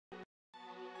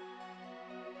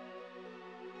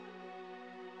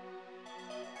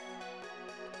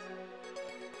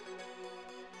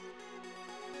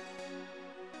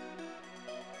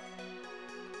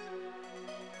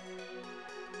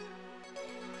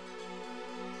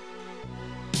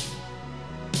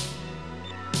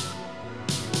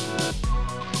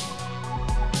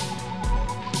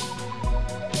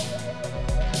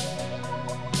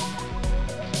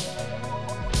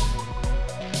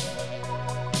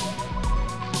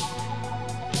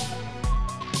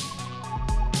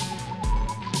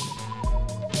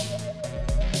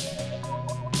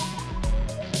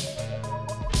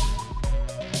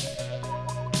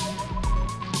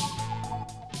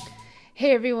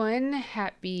Hey everyone,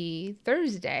 happy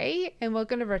Thursday and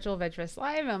welcome to Virtual Vegfest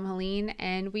Live. I'm Helene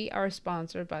and we are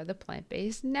sponsored by the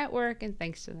Plant-Based Network and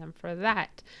thanks to them for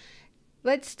that.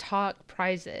 Let's talk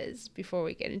prizes before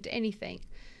we get into anything.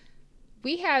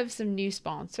 We have some new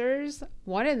sponsors.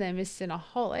 One of them is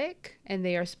Cinnaholic and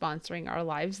they are sponsoring our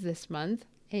lives this month.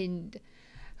 And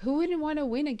who wouldn't want to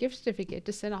win a gift certificate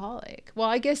to Cinnaholic? Well,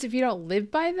 I guess if you don't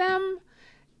live by them,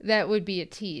 that would be a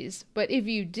tease. But if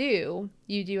you do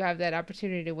have that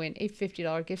opportunity to win a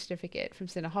 $50 gift certificate from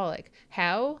Cinnaholic.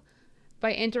 How?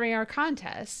 By entering our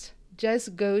contest.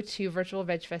 Just go to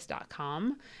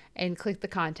virtualvegfest.com and click the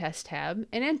contest tab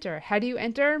and enter. How do you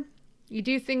enter? You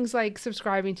do things like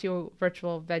subscribing to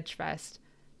Virtual Vegfest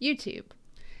YouTube.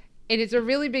 And it's a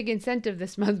really big incentive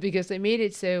this month because they made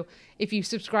it so if you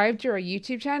subscribe to our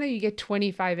YouTube channel, you get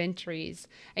 25 entries.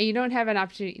 And you don't have an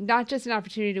opportunity, not just an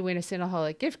opportunity to win a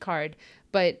Cinnaholic gift card,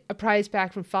 but a prize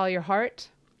pack from Follow Your Heart,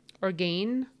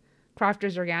 Orgain,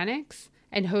 Crafters Organics,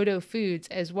 and Hodo Foods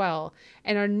as well.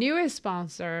 And our newest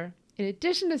sponsor, in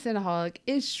addition to Cinnaholic,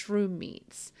 is Shroom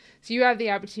Meats. So you have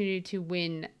the opportunity to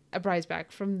win a prize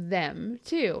pack from them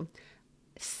too.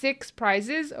 6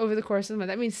 prizes over the course of the month.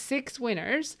 That means 6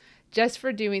 winners just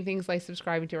for doing things like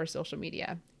subscribing to our social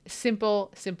media. Simple.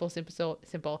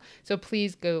 So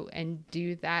please go and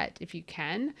do that if you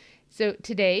can. So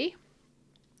today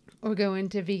we're going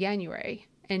to Veganuary,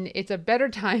 and it's a better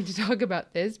time to talk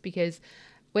about this because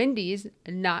Wendy's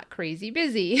not crazy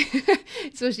busy.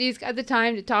 So she's got the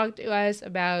time to talk to us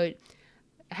about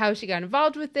how she got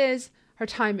involved with this, her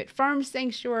time at Farm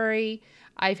Sanctuary.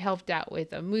 I've helped out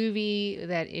with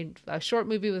a short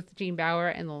movie with Gene Bauer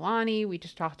and Lilani. We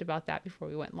just talked about that before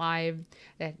we went live.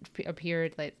 That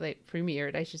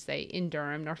premiered, I should say, in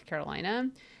Durham, North Carolina.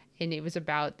 And it was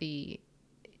about the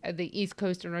East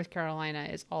Coast of North Carolina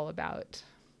is all about,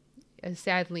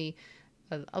 sadly,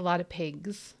 a lot of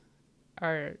pigs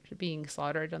are being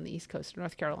slaughtered on the East Coast of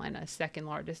North Carolina, second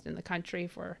largest in the country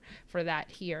for that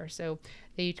here. So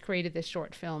they created this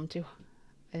short film to,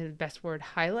 best word,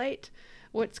 highlight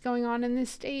what's going on in this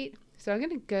state. So I'm going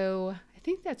to go, I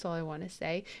think that's all I want to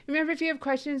say. Remember, if you have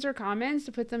questions or comments,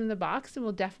 to put them in the box and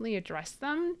we'll definitely address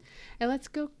them. And let's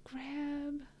go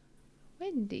grab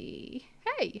Wendy.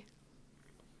 Hey.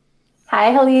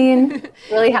 Hi, Helene.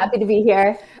 Really happy to be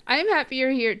here. I'm happy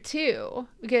you're here too,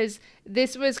 because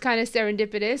this was kind of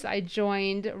serendipitous. I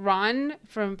joined Ron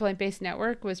from Plant-Based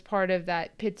Network, was part of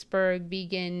that Pittsburgh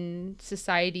Vegan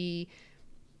Society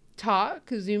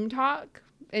Zoom talk,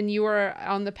 and you were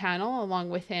on the panel along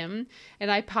with him,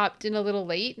 and I popped in a little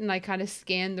late and I kind of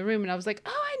scanned the room and I was like, oh,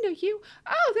 I know you.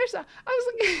 Oh,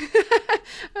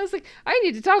 I was like, I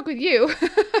need to talk with you.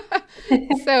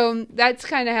 So that's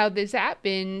kind of how this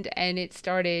happened. And it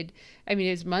started, I mean,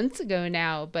 it was months ago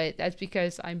now, but that's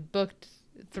because I'm booked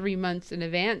 3 months in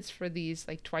advance for these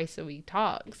like twice a week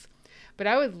talks. But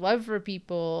I would love for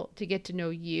people to get to know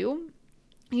you.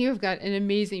 You've got an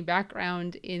amazing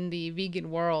background in the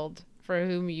vegan world for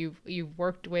whom you've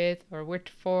worked with or worked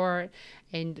for,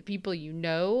 and the people you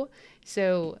know.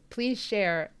 So please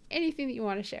share anything that you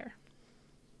want to share.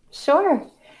 Sure.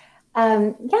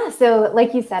 So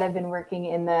like you said, I've been working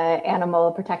in the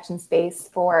animal protection space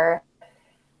for,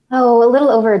 a little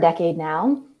over a decade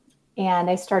now. And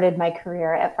I started my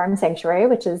career at Farm Sanctuary,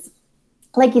 which is,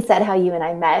 like you said, how you and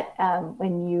I met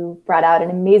when you brought out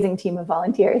an amazing team of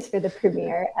volunteers for the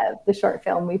premiere of the short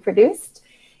film we produced.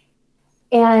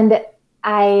 And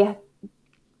I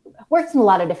worked in a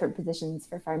lot of different positions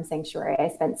for Farm Sanctuary. I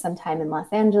spent some time in Los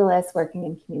Angeles working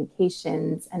in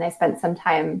communications, and I spent some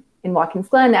time in Watkins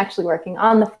Glen actually working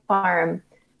on the farm,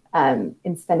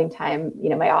 and spending time,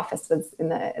 my office was in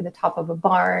the top of a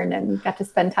barn and got to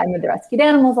spend time with the rescued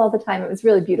animals all the time. It was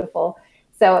really beautiful.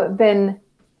 So I've been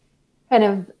kind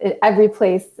of every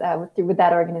place with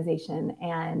that organization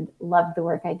and loved the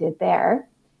work I did there.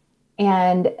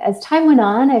 And as time went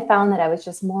on, I found that I was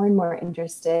just more and more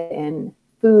interested in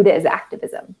food as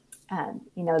activism.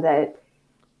 The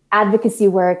advocacy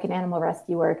work and animal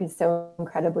rescue work is so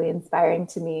incredibly inspiring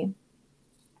to me.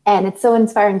 And it's so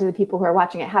inspiring to the people who are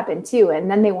watching it happen too. And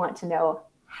then they want to know,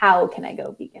 how can I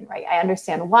go vegan, right? I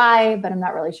understand why, but I'm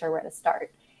not really sure where to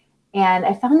start. And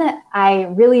I found that I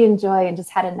really enjoy and just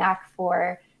had a knack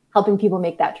for helping people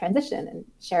make that transition and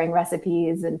sharing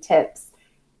recipes and tips.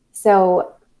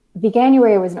 So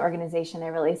Veganuary was an organization I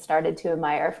really started to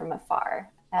admire from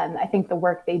afar. I think the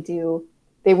work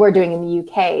they were doing in the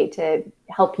UK to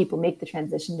help people make the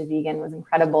transition to vegan was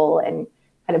incredible and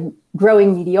kind of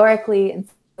growing meteorically. And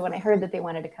so when I heard that they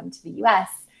wanted to come to the US,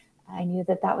 I knew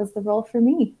that that was the role for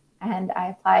me. And I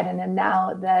applied and am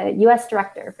now the US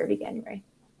director for Veganuary.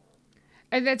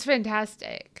 And that's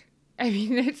fantastic. I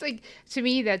mean, it's like, to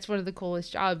me, that's one of the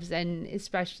coolest jobs. And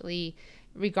especially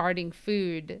regarding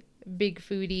food, big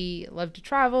foodie, love to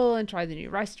travel and try the new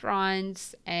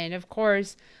restaurants. And of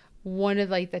course, one of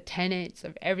like the tenets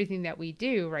of everything that we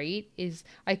do, right, is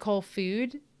I call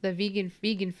food, the vegan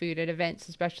food at events,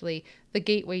 especially, the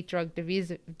gateway drug to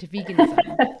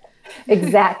veganism.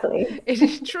 Exactly.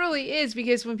 It truly is,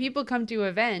 because when people come to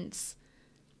events,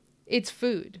 it's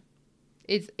food.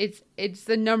 It's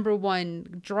the number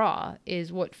one draw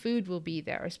is what food will be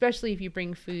there, especially if you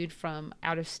bring food from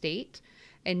out of state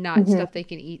and not stuff they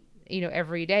can eat,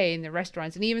 every day in the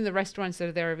restaurants. And even the restaurants that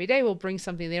are there every day will bring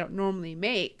something they don't normally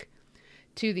make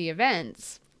to the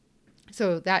events.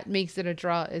 So that makes it a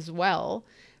draw as well.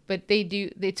 But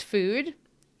it's food,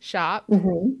 shop,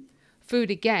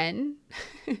 food again,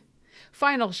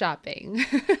 final shopping,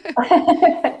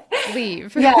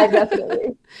 leave. Yeah,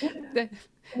 definitely.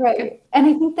 Right. And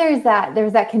I think there's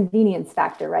that convenience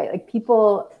factor, right? Like,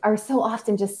 people are so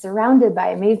often just surrounded by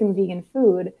amazing vegan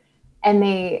food and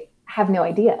they have no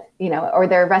idea, or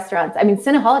their restaurants. I mean,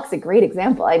 Cineholic's a great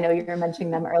example. I know you were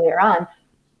mentioning them earlier on.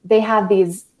 They have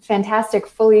these fantastic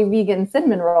fully vegan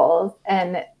cinnamon rolls.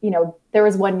 And, there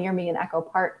was one near me in Echo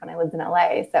Park when I lived in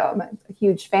LA. So I'm a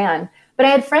huge fan. But I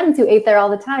had friends who ate there all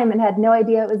the time and had no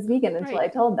idea it was vegan until I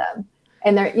told them.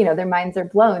 And their minds are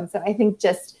blown. So I think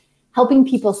just helping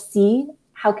people see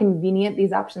how convenient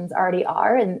these options already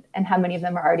are and how many of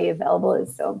them are already available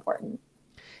is so important.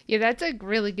 Yeah, that's a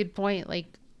really good point. Like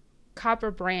Copper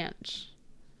Branch.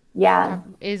 Yeah.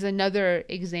 Is another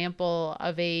example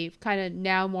of a kind of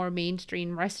now more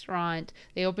mainstream restaurant.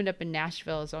 They opened up in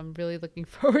Nashville, so I'm really looking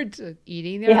forward to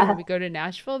eating there when we go to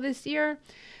Nashville this year.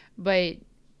 But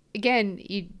again,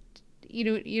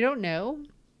 you don't know.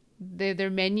 Their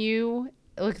menu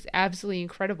looks absolutely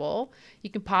incredible. You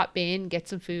can pop in, get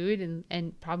some food,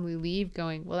 and probably leave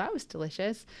going, well, that was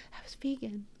delicious. That was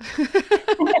vegan.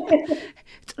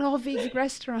 It's an all vegan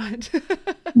restaurant.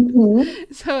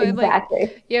 So exactly.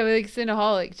 Like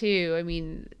Cinnaholic too. I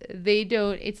mean,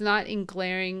 it's not in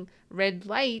glaring red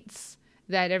lights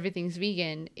that everything's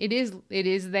vegan. It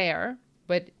is there,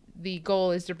 but the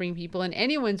goal is to bring people, and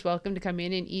anyone's welcome to come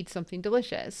in and eat something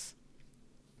delicious.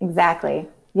 Exactly.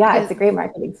 Yeah, it's a great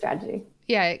marketing strategy.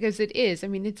 Yeah, because it is. I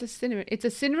mean, it's a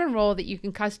cinnamon roll that you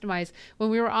can customize.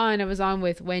 When I was on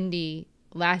with Wendy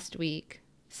last week,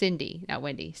 Cindy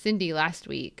last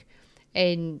week,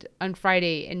 and on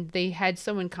Friday, and they had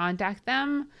someone contact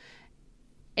them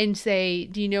and say,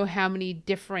 do you know how many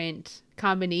different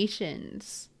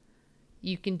combinations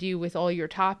you can do with all your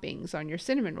toppings on your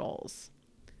cinnamon rolls?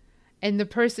 And the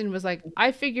person was like,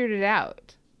 I figured it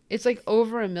out. It's like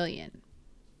over 1 million.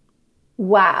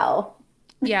 Wow.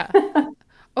 Yeah.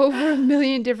 Over 1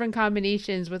 million different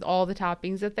combinations with all the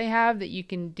toppings that they have that you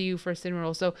can do for cinnamon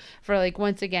roll. So for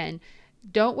once again,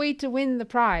 don't wait to win the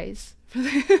prize for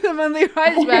the monthly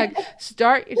prize bag.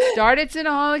 Start at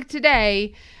Cinnaholic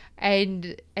today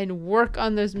and work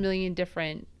on those 1 million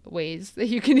different ways that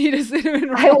you can eat a cinnamon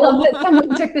roll. I love that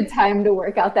someone took the time to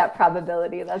work out that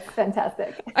probability. That's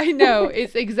fantastic. I know.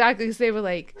 It's exactly because they were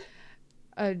like,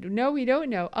 no, we don't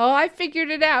know. Oh, I figured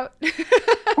it out.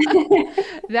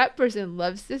 That person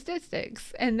loves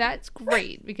statistics, and that's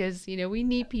great because we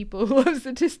need people who love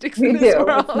statistics in this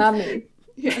world. It's not me.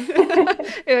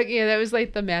 Yeah. That was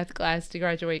like the math class to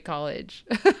graduate college.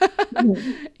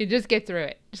 You just get through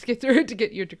it. Just get through it to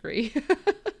get your degree.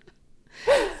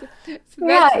 That's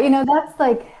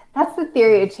the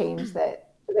theory of change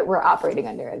that we're operating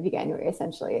under at Veganuary,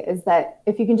 essentially, is that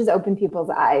if you can just open people's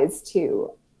eyes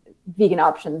to vegan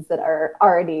options that are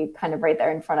already kind of right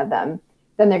there in front of them,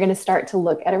 then they're going to start to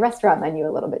look at a restaurant menu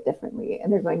a little bit differently.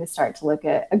 And they're going to start to look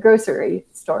at a grocery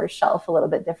store shelf a little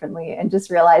bit differently and just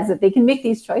realize that they can make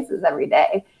these choices every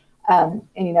day.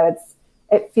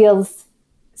 It feels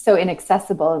so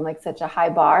inaccessible and like such a high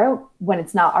bar when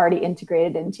it's not already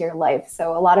integrated into your life.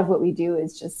 So a lot of what we do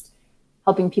is just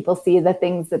helping people see the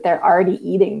things that they're already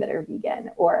eating that are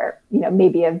vegan, or,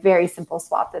 maybe a very simple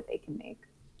swap that they can make.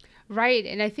 Right.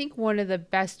 And I think one of the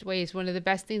best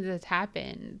things that's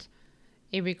happened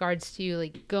in regards to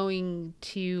going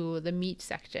to the meat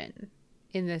section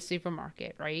in the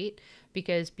supermarket, right?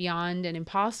 Because Beyond and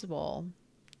Impossible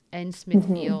and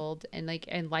Smithfield and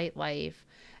Light Life,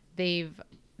 they've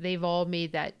all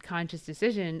made that conscious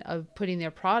decision of putting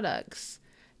their products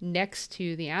next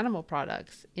to the animal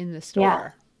products in the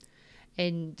store. Yeah.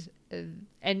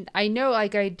 And I know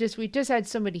we just had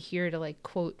somebody here to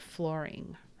quote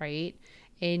flooring, right?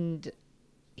 And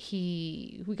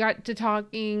we got to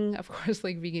talking, of course,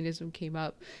 veganism came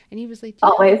up, and he was like,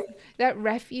 always that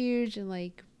refuge and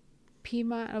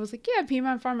Piedmont. I was like, yeah,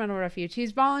 Piedmont Farm Animal Refuge.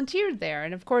 He's volunteered there,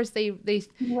 and of course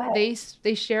What?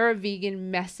 they share a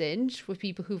vegan message with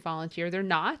people who volunteer. They're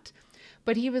not,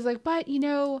 but he was like, but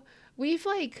we've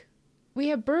we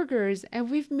have burgers, and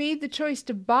we've made the choice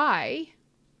to buy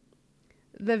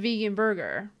the vegan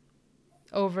burger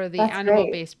over the That's animal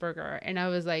great. based burger. And I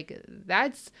was like,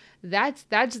 that's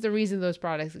the reason those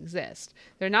products exist.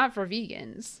 They're not for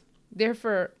vegans. They're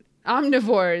for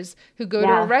omnivores who go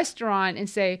to a Yeah, restaurant and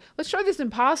say, let's try this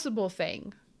impossible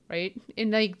thing, right?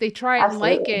 And like they try it and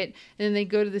like absolutely. it, and then they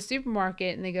go to the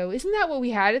supermarket and they go, isn't that what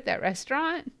we had at that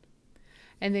restaurant?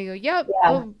 And they go, yep, Yeah,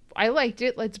 oh, I liked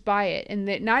it, let's buy it. And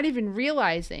they're not even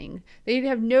realizing, they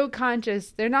have no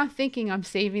conscious, they're not thinking I'm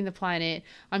saving the planet,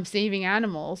 I'm saving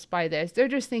animals by this. They're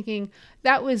just thinking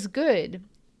that was good.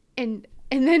 And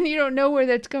then you don't know where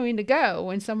that's going to go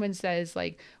when someone says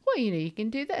like, well, you can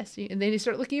do this. And then you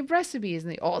start looking at recipes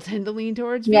and they all tend to lean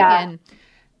towards yeah. vegan.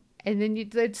 And then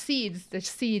the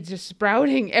seeds are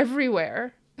sprouting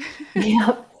everywhere.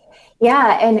 Yep.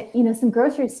 Yeah, and some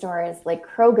grocery stores like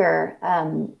Kroger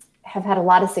have had a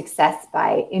lot of success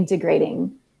by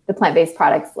integrating the plant-based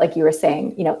products, like you were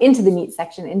saying, into the meat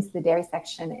section, into the dairy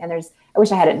section. And I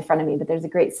wish I had it in front of me, but there's a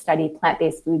great study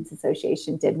Plant-Based Foods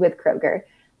Association did with Kroger.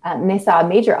 And they saw a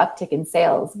major uptick in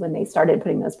sales when they started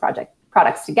putting those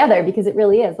products together, because it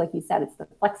really is, like you said, it's the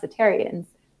flexitarians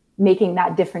making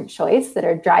that different choice that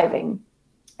are driving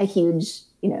a huge,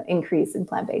 increase in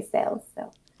plant-based sales.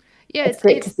 So Yeah, it's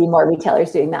great to see more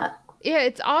retailers doing that.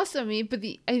 it's awesome. But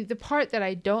the part that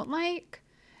I don't like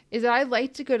is that I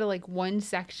like to go to like one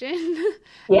section and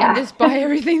Yeah. just buy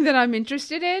everything that I'm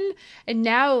interested in. And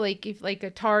now, like if like a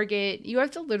Target, you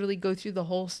have to literally go through the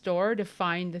whole store to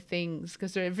find the things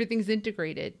because everything's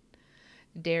integrated.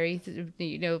 Dairy,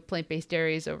 plant-based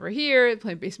dairy is over here,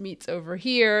 plant-based meats over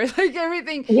here. Like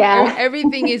Yeah.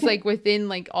 everything is like within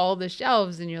like all the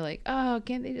shelves, and you're like, oh,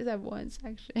 can't they just have one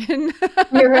section?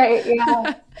 You're right.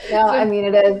 Yeah. No, I So mean,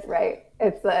 it is right.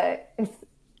 It's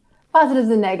positives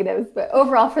and negatives, but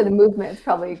overall for the movement, it's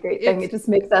probably a great thing. it's It just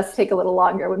makes us take a little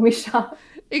longer when we shop.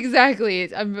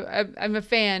 exactly. I'm a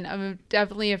fan.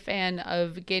 Definitely a fan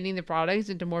of getting the products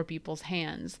into more people's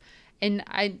hands. And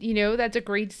that's a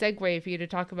great segue for you to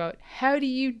talk about how do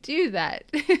you do that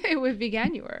with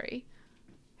Veganuary.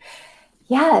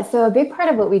 Yeah. So a big part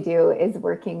of what we do is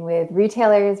working with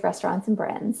retailers, restaurants, and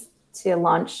brands to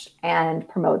launch and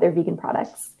promote their vegan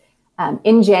products.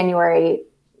 In January,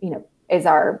 is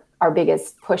our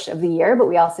biggest push of the year, but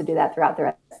we also do that throughout the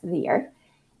rest of the year.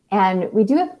 And we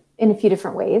do it in a few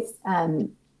different ways.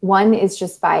 One is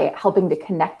just by helping to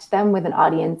connect them with an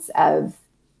audience of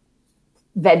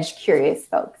veg-curious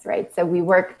folks, right? So we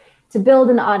work to build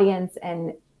an audience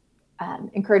and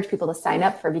encourage people to sign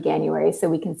up for Veganuary, so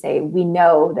we can say, we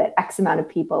know that X amount of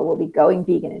people will be going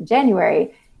vegan in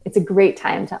January. It's a great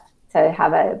time to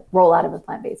have a rollout of a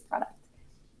plant-based product.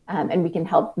 And we can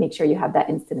help make sure you have that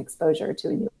instant exposure to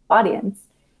a new audience.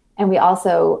 And we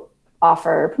also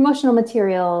offer promotional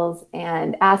materials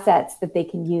and assets that they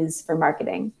can use for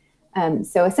marketing.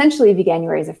 So essentially,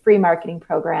 Veganuary is a free marketing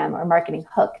program or marketing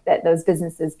hook that those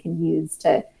businesses can use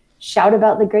to shout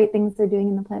about the great things they're doing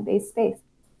in the plant-based space.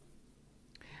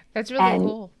 That's really And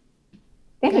cool.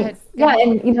 Go ahead. thanks. Go Yeah, ahead.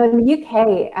 and in the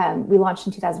UK, we launched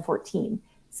in 2014.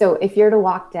 So if you're to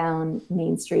walk down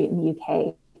Main Street in the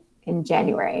UK in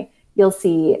January, you'll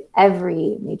see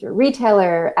every major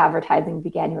retailer advertising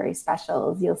Veganuary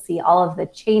specials. You'll see all of the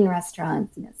chain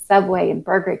restaurants, Subway and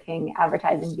Burger King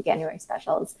advertising Veganuary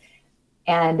specials.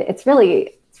 And it's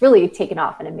really taken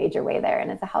off in a major way there,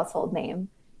 and it's a household name.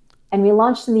 And we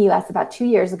launched in the US about 2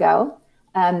 years ago,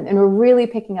 and we're really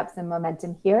picking up some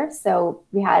momentum here. So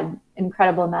we had an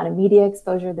incredible amount of media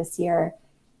exposure this year,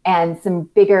 and some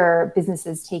bigger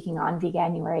businesses taking on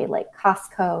Veganuary like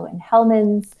Costco and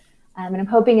Hellmann's. And I'm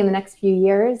hoping in the next few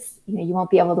years, you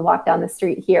won't be able to walk down the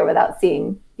street here without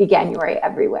seeing Veganuary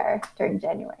everywhere during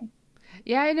January.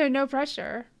 Yeah, I know, no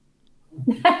pressure.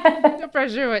 No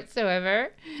pressure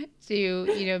whatsoever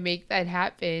to make that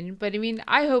happen. But I mean,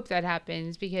 I hope that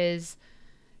happens because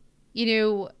you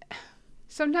know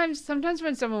sometimes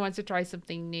when someone wants to try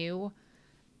something new,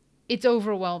 it's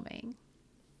overwhelming.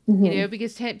 Mm-hmm.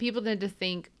 Because people tend to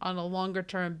think on a longer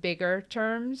term, bigger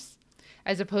terms,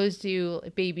 as opposed to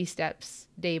baby steps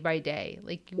day by day.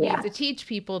 Like we have Yeah. to teach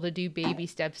people to do baby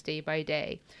steps day by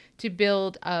day to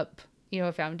build up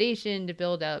a foundation, to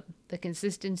build up the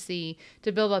consistency,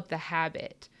 to build up the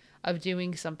habit of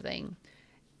doing something.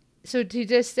 So to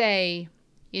just say,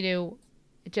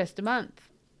 just a month,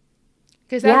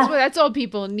 because Yeah. that's all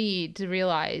people need to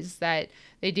realize, that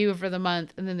they do it for the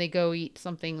month and then they go eat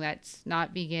something that's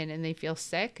not vegan and they feel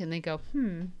sick and they go,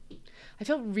 I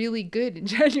felt really good in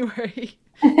January.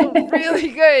 I felt really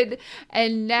good.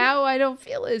 And now I don't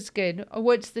feel as good.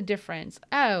 What's the difference?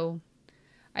 Oh,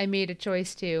 I made a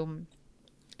choice to,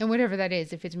 and whatever that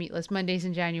is, if it's meatless Mondays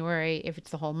in January, if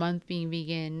it's the whole month being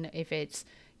vegan, if it's,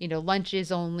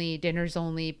 lunches only, dinners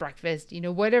only, breakfast,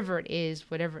 whatever it is,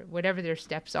 whatever their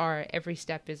steps are, every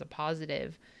step is a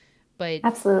positive. But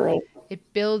Absolutely.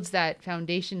 it builds that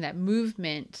foundation, that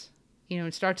movement,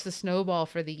 it starts the snowball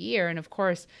for the year. And of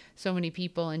course, so many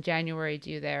people in January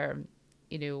do their,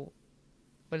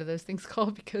 what are those things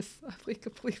called? Because I'm like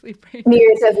completely brain. New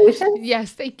Year's resolutions?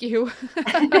 Yes, thank you.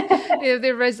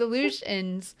 Their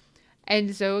resolutions.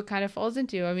 And so it kind of falls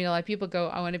into, a lot of people go,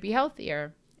 I want to be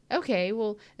healthier. Okay,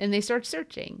 well, and they start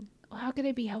searching. Well, how can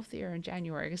I be healthier in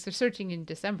January? Because they're searching in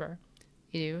December,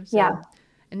 So, yeah.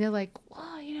 And they're like,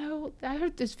 well, I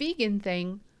heard this vegan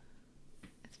thing.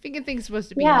 This vegan thing's supposed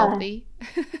to be Yeah. healthy.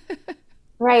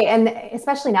 Right. And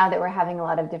especially now that we're having a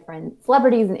lot of different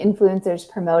celebrities and influencers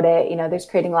promote it, there's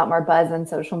creating a lot more buzz on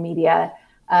social media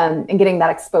and getting that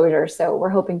exposure. So we're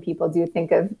hoping people do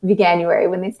think of Veganuary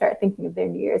when they start thinking of their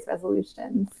New Year's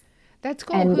resolutions. That's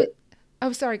cool. And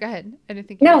oh, sorry. Go ahead. I didn't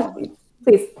think. No,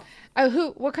 please.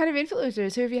 Oh, what kind of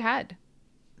influencers? Who have you had?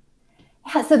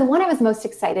 Yeah, so the one I was most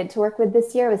excited to work with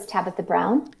this year was Tabitha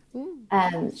Brown.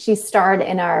 She starred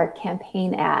in our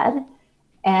campaign ad.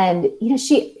 And,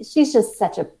 she's just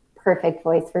such a perfect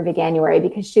voice for Veganuary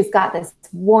because she's got this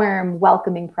warm,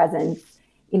 welcoming presence.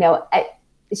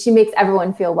 She makes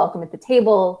everyone feel welcome at the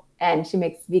table, and she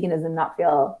makes veganism not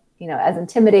feel, as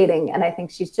intimidating. And I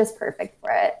think she's just perfect for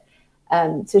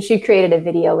it. So she created a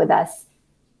video with us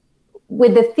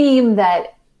with the theme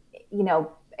that,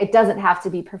 it doesn't have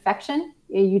to be perfection.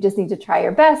 You just need to try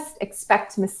your best,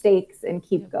 expect mistakes, and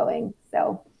keep going.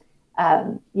 So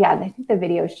I think the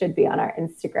video should be on our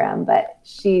Instagram, but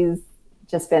she's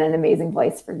just been an amazing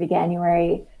voice for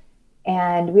Veganuary.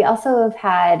 And we also have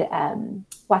had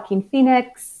Joaquin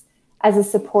Phoenix as a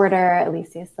supporter,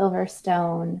 Alicia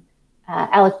Silverstone,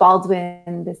 Alec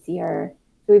Baldwin this year.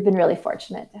 So we've been really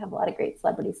fortunate to have a lot of great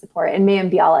celebrity support. And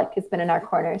Mayim Bialik has been in our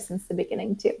corner since the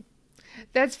beginning too.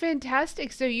 That's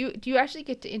fantastic. So do you actually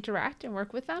get to interact and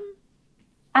work with them?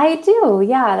 I do.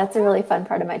 Yeah, that's a really fun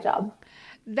part of my job.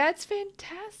 That's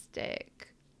fantastic.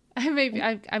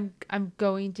 I'm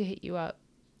going to hit you up.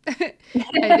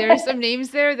 There are some names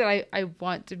there that I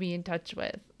want to be in touch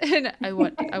with, and I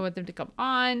want them to come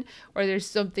on, or there's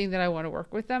something that I want to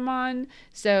work with them on.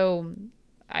 So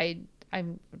I'm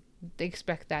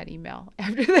expect that email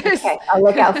after this. Okay, I'll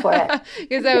look out for it.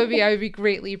 Because I would be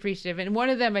greatly appreciative. And one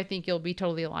of them I think you'll be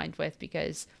totally aligned with,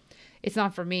 because it's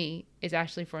not for me. It's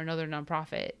actually for another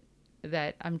nonprofit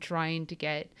that I'm trying to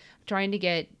get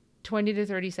 20 to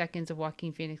 30 seconds of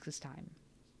Joaquin Phoenix's time.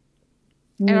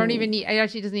 I don't even need, it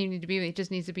actually doesn't even need to be, it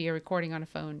just needs to be a recording on a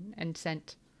phone and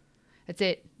sent. That's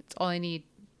it. That's all I need.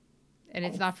 And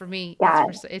it's not for me. Yeah.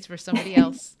 It's for somebody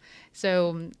else.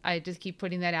 So I just keep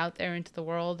putting that out there into the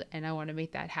world, and I want to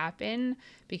make that happen,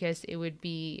 because it would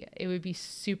be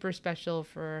super special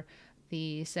for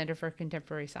the Center for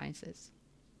Contemporary Sciences,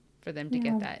 for them to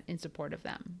get that in support of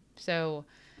them. So,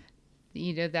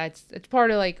 it's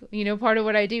part of part of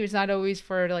what I do. It's not always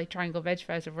for Triangle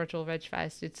Vegfest or Virtual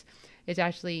Vegfest. It's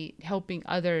actually helping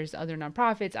other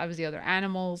nonprofits, obviously other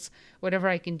animals, whatever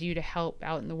I can do to help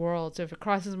out in the world. So if it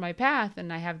crosses my path,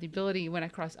 and I have the ability when I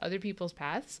cross other people's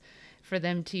paths for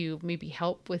them to maybe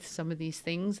help with some of these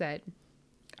things that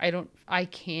I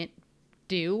can't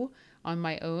do on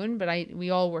my own, but we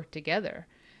all work together,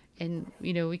 and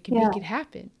we can make it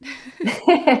happen.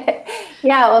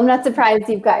 Yeah, well, I'm not surprised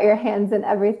you've got your hands in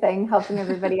everything, helping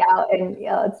everybody out, and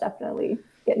let's definitely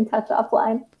get in touch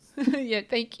offline. Yeah,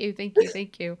 thank you.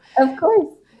 Of course.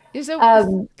 So,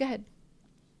 go ahead.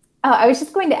 Oh, I was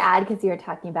just going to add, because you were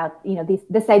talking about,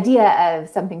 this idea of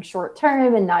something short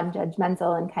term and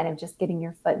non-judgmental, and kind of just getting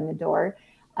your foot in the door.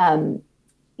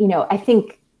 I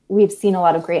think we've seen a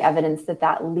lot of great evidence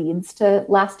that leads to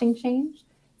lasting change.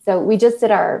 So we just did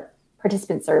our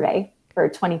participant survey for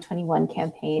 2021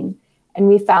 campaign, and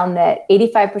we found that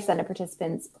 85% of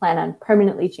participants plan on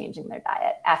permanently changing their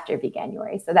diet after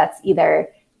Veganuary. So that's either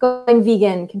going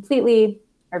vegan completely,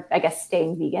 or I guess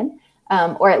staying vegan,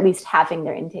 or at least halving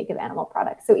their intake of animal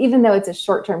products. So even though it's a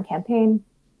short-term campaign,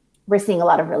 we're seeing a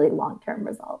lot of really long-term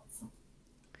results.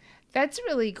 That's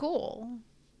really cool.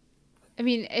 I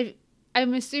mean,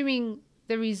 I'm assuming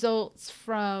the results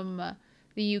from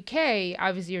the UK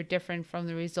obviously are different from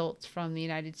the results from the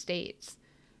United States.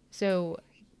 So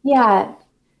yeah,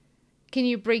 can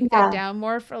you break that down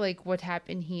more for what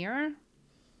happened here?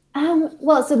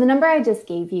 Well, so the number I just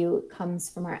gave you comes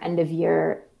from our end of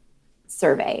year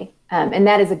survey. And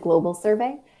that is a global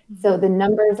survey. So the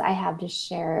numbers I have to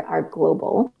share are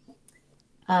global.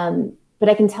 But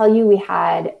I can tell you we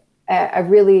had a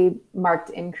really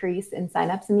marked increase in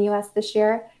signups in the US this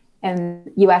year.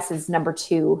 And US is number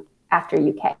 2 after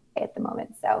UK at the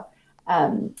moment. So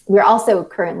we're also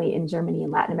currently in Germany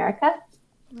and Latin America.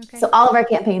 Okay. So all of our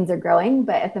campaigns are growing,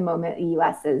 but at the moment, the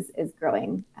US is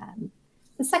growing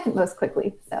the second most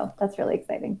quickly. So that's really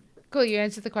exciting. Cool. You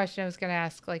answered the question I was going to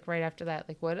ask, like right after that,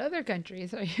 like what other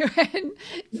countries are you in?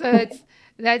 So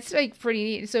that's like pretty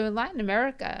neat. So in Latin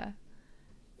America.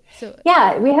 So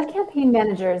yeah, we have campaign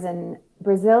managers in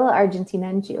Brazil, Argentina,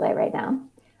 and Chile right now.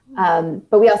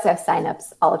 But we also have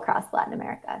signups all across Latin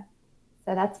America.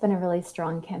 So that's been a really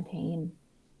strong campaign.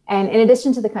 And in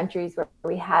addition to the countries where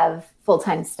we have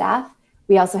full-time staff,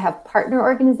 we also have partner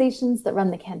organizations that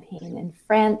run the campaign in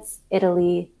France,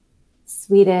 Italy,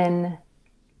 Sweden,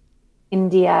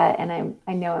 India, and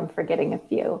I know I'm forgetting a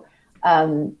few,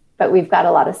 but we've got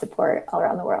a lot of support all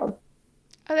around the world.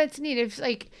 Oh, that's neat. If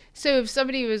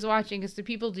somebody was watching, because the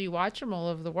people do watch from all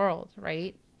over the world,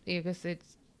 right? Because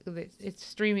it's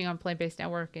streaming on Plant Based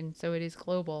Network, and so it is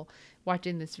global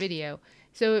watching this video.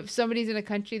 So if somebody's in a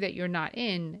country that you're not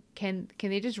in, can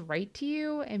they just write to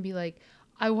you and be like,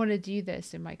 I want to do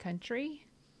this in my country?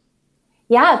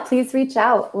 Yeah, please reach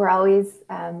out. We're always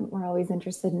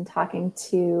interested in talking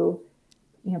to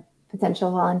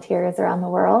potential volunteers around the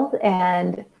world.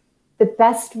 And the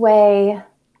best way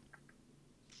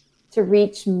to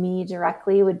reach me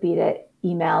directly would be to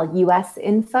email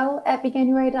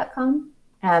usinfo@veganuary.com.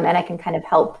 And I can kind of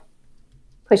help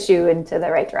push you into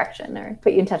the right direction or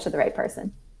put you in touch with the right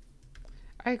person.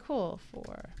 All right, cool. For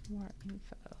more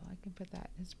info, I can put that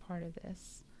as part of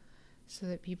this so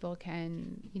that people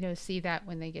can, see that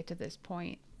when they get to this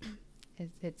point.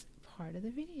 It's part of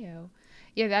the video.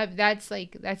 Yeah,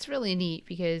 that's really neat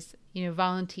because,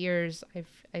 volunteers,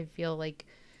 I feel like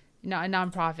a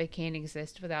nonprofit can't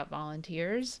exist without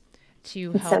volunteers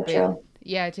to help to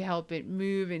help it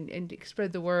move and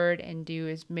spread the word and do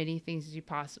as many things as you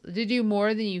possibly to do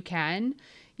more than you can.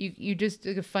 You just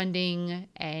do the funding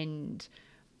and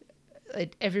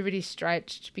everybody's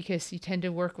stretched because you tend to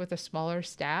work with a smaller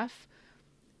staff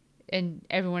and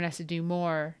everyone has to do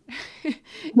more.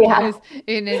 Yeah.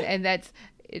 and that's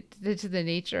the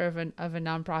nature of a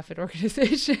nonprofit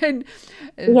organization.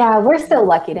 Yeah, we're so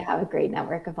lucky to have a great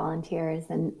network of volunteers.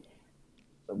 And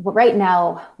right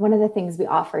now, one of the things we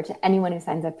offer to anyone who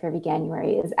signs up for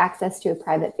Veganuary is access to a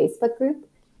private Facebook group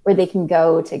where they can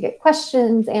go to get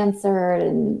questions answered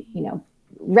and,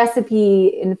 recipe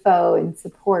info and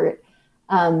support.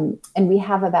 And we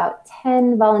have about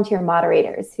 10 volunteer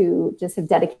moderators who just have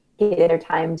dedicated their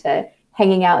time to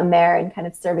hanging out in there and kind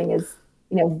of serving as,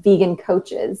 vegan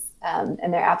coaches.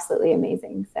 And they're absolutely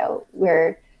amazing. So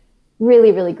we're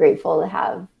really, really grateful to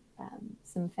have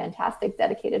some fantastic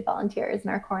dedicated volunteers in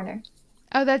our corner.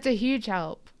 Oh, that's a huge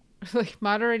help. Like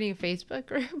moderating a Facebook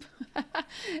group.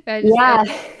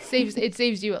 It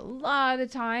saves you a lot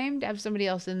of time to have somebody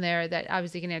else in there that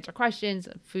obviously can answer questions.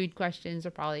 Food questions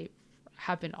are probably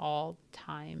happen all the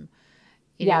time.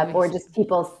 Or just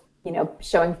people,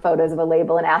 showing photos of a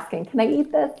label and asking, can I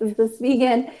eat this? Is this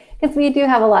vegan? Because we do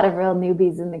have a lot of real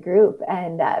newbies in the group.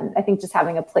 And I think just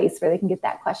having a place where they can get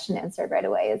that question answered right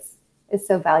away is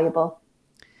so valuable.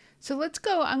 So let's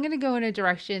go. I'm going to go in a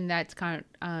direction that's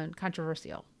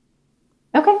controversial.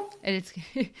 Okay. And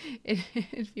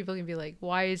people can be like,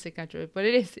 why is it controversial? But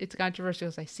it's controversial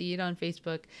because I see it on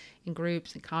Facebook in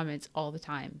groups and comments all the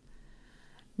time.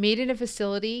 Made in a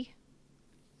facility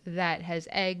that has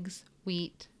eggs,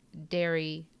 wheat,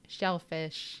 dairy,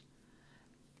 shellfish,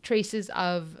 traces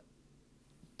of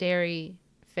dairy,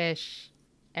 fish,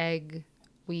 egg,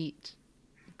 wheat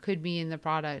could be in the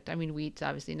product. I mean, wheat's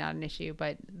obviously not an issue,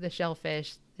 but the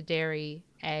shellfish, the dairy,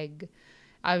 egg,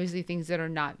 obviously things that are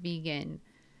not vegan.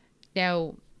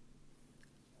 Now,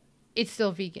 it's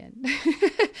still vegan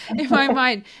in my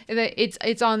mind.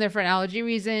 It's on there for an allergy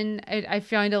reason. I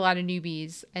find a lot of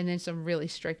newbies and then some really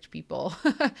strict people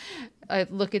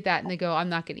look at that and they go, I'm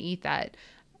not going to eat that.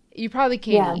 You probably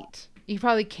can't eat. You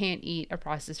probably can't eat a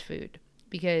processed food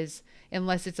because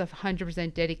unless it's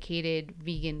 100% dedicated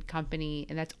vegan company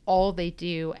and that's all they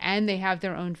do and they have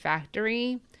their own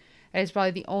factory, that is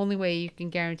probably the only way you can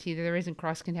guarantee that there isn't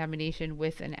cross-contamination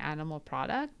with an animal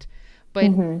product. But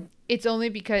it's only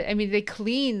because, they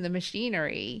clean the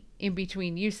machinery in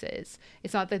between uses.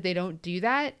 It's not that they don't do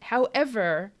that.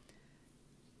 However,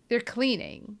 they're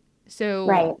cleaning.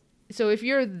 So if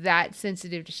you're that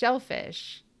sensitive to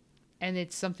shellfish and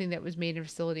it's something that was made in a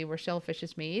facility where shellfish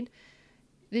is made,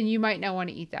 then you might not want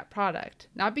to eat that product.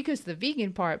 Not because of the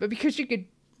vegan part, but because you could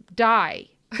die.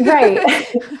 Right.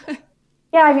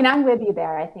 Yeah, I mean, I'm with you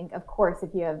there. I think, of course,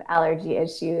 if you have allergy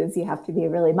issues, you have to be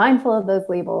really mindful of those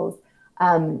labels.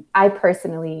 I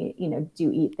personally,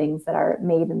 do eat things that are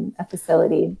made in a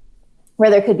facility where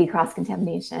there could be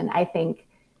cross-contamination. I think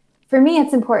for me,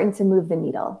 it's important to move the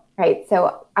needle, right?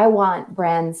 So I want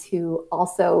brands who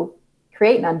also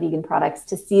create non-vegan products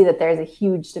to see that there's a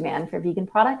huge demand for vegan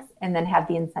products and then have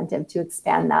the incentive to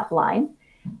expand that line.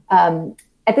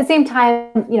 At the same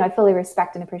time, I fully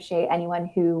respect and appreciate anyone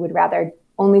who would rather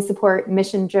only support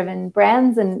mission-driven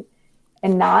brands and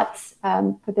not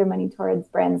put their money towards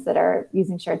brands that are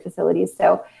using shared facilities.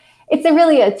 So it's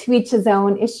really a to each his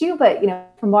own issue, but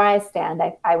from where I stand,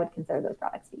 I would consider those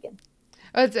products vegan.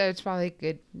 Oh, it's probably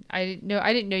good. I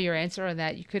didn't know your answer on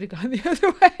that. You could have gone the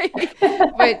other way.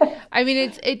 But I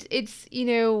mean, it's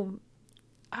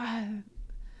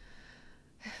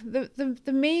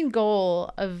the main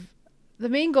goal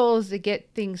is to get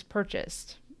things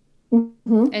purchased.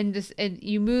 Mm-hmm. And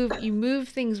you move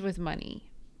things with money.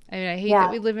 I mean, I hate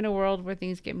that we live in a world where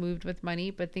things get moved with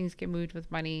money, but things get moved with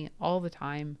money all the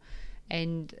time.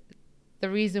 And the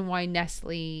reason why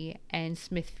Nestle and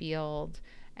Smithfield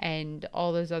and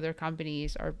all those other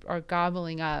companies are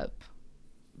gobbling up,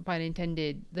 pun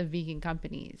intended, the vegan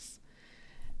companies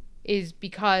is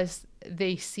because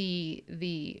they see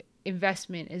the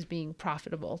investment as being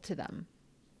profitable to them.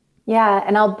 Yeah,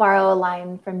 and I'll borrow a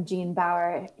line from Gene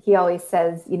Bauer. He always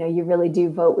says, you really do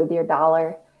vote with your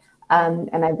dollar.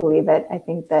 And I believe it. I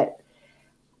think that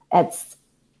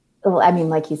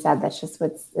like you said, that's just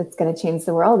it's going to change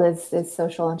the world is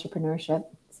social entrepreneurship.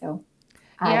 So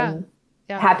I'm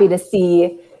happy to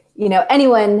see,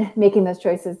 anyone making those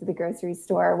choices at the grocery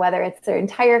store, whether it's their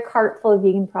entire cart full of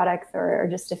vegan products or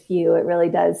just a few. It really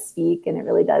does speak, and it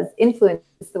really does influence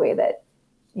the way that,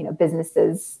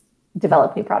 businesses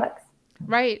develop new products.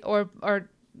 Right. Or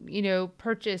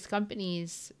purchase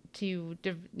companies to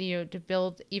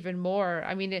build even more.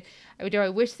 I mean, I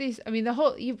wish business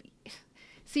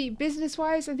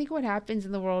wise, I think what happens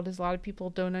in the world is a lot of people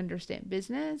don't understand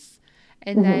business,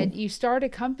 and that you start a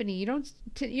company, you don't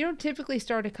typically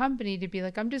start a company to be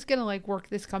like, I'm just going to work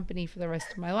this company for the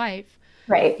rest of my life.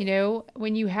 Right.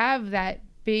 When you have that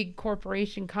big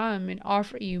corporation come and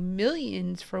offer you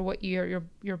millions for what your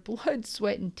blood,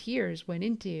 sweat, and tears went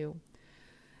into,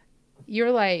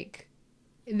 you're like,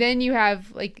 then you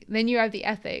have the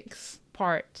ethics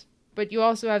part, but you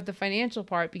also have the financial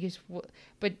part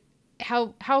but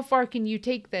how far can you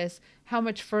take this? How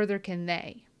much further can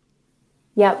they?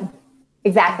 Yep,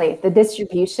 exactly. The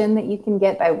distribution that you can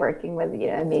get by working with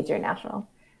a major national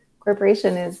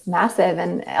corporation is massive.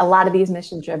 And a lot of these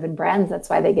mission-driven brands, that's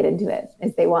why they get into it,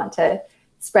 is they want to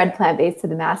spread plant-based to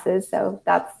the masses. So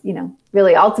that's,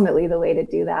 really ultimately the way to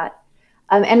do that.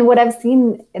 And what I've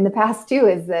seen in the past too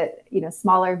is that,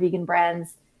 smaller vegan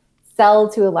brands sell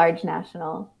to a large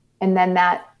national, and then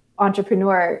that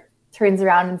entrepreneur turns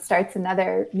around and starts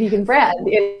another vegan brand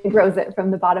and grows it from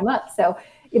the bottom up. So,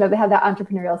 they have that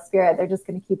entrepreneurial spirit. They're just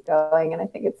going to keep going. And I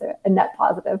think it's a net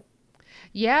positive.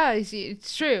 Yeah,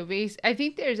 it's true. Because I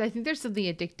think there's something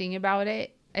addicting about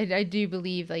it. And I do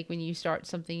believe when you start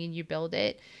something and you build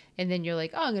it, and then you're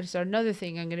like, oh, I'm going to start another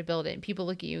thing. I'm going to build it. And people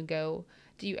look at you and go,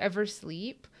 do you ever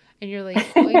sleep? And you're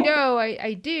like, well, no,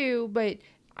 I do, but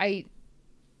I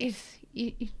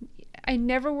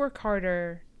never work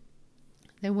harder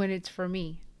than when it's for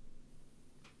me.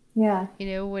 Yeah.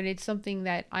 When it's something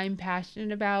that I'm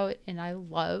passionate about and I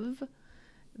love,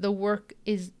 the work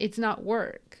it's not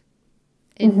work.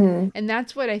 And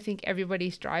that's what I think everybody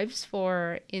strives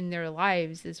for in their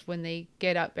lives, is when they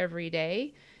get up every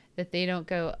day, that they don't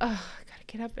go, oh, I gotta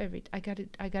get up I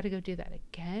gotta go do that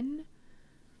again.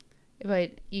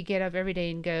 But you get up every day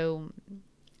and go,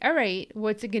 all right,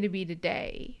 what's it going to be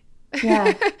today?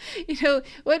 Yeah.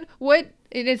 What,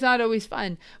 and it's not always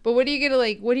fun, but what are you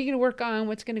going to work on?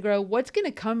 What's going to grow? What's going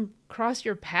to come across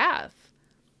your path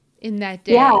in that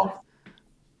day? Yeah.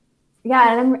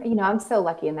 Yeah. And I'm so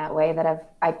lucky in that way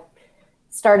that I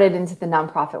started into the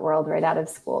nonprofit world right out of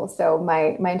school. So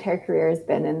my entire career has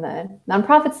been in the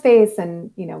nonprofit space and,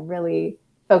 really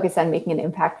focused on making an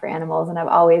impact for animals. And I've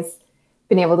always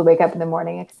been able to wake up in the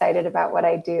morning excited about what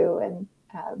I do. And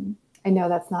I know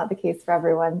that's not the case for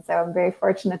everyone. So I'm very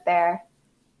fortunate there.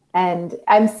 And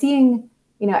I'm seeing,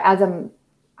 as I'm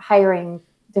hiring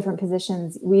different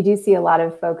positions, we do see a lot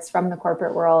of folks from the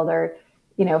corporate world or,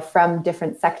 from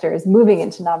different sectors moving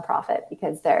into nonprofit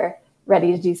because they're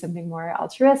ready to do something more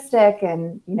altruistic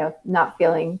and, not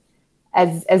feeling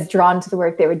as drawn to the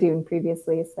work they were doing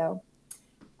previously. So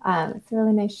it's a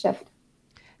really nice shift.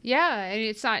 Yeah, and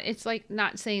it's like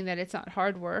not saying that it's not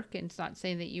hard work, and it's not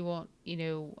saying that you won't,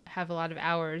 have a lot of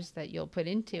hours that you'll put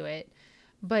into it,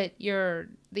 but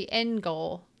the end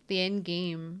goal, the end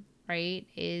game, right,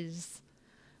 is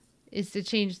to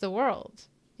change the world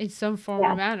in some form or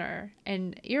Yeah. manner.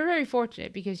 And you're very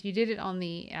fortunate because you did it on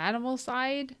the animal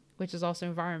side, which is also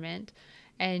environment,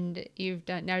 and you've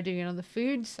done now doing it on the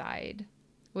food side,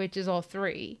 which is all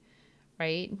three,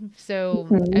 right? So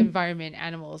Mhm. environment,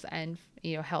 animals, and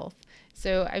health.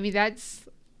 So I mean that's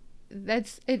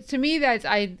it to me.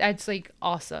 That's like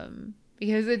awesome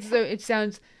because it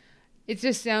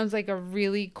just sounds like a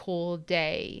really cool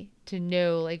day to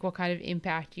know like what kind of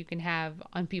impact you can have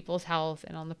on people's health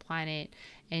and on the planet,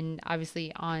 and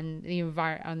obviously on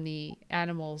on the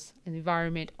animals and the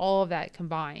environment, all of that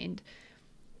combined.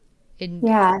 and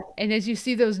Yeah. and as you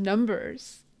see those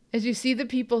numbers, as you see the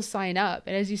people sign up,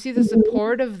 and as you see the Mhm.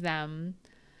 support of them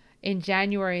in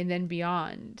January and then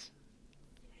beyond.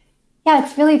 Yeah,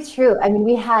 it's really true. I mean,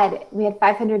 we had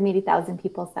 580,000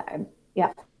 people sign.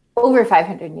 Yeah, over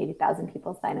 580,000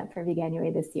 people sign up for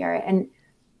Veganuary this year, and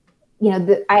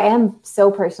I am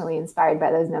so personally inspired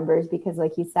by those numbers because,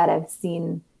 like you said, I've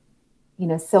seen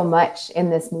so much in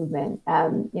this movement.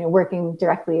 Working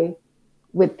directly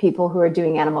with people who are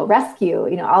doing animal rescue,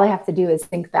 all I have to do is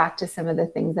think back to some of the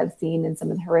things I've seen in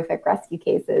some of the horrific rescue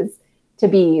cases to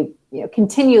be,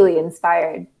 continually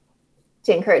inspired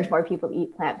to encourage more people to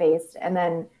eat plant-based. And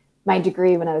then my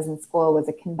degree when I was in school was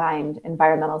a combined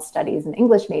environmental studies and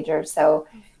English major. So,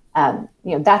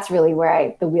 that's really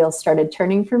where the wheels started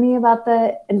turning for me about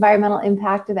the environmental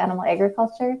impact of animal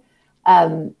agriculture.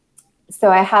 So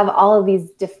I have all of these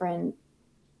different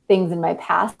things in my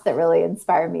past that really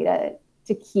inspire me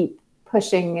to keep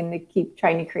pushing and to keep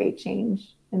trying to create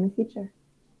change in the future.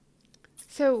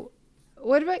 So,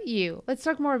 what about you? Let's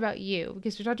talk more about you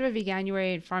because we talked about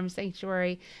Veganuary and Farm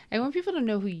Sanctuary. I want people to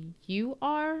know who you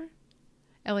are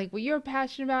and like what you're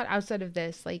passionate about outside of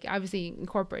this, like obviously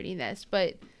incorporating this,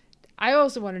 but I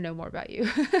also want to know more about you.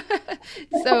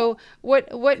 So,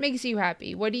 what makes you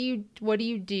happy? What do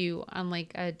you do on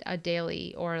like a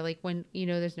daily, or like when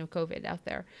there's no COVID out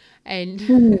there, and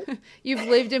Hmm. you've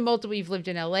lived in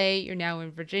LA, you're now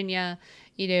in Virginia,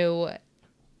 you know,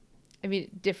 I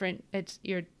mean, different. It's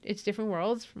different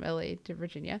worlds from LA to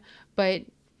Virginia, but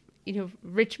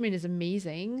Richmond is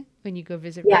amazing when you go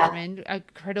visit Yeah. Richmond.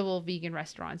 Incredible vegan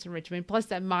restaurants in Richmond. Plus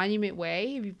that Monument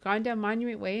Way. Have you gone down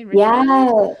Monument Way in Richmond?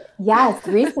 Yeah. Yes.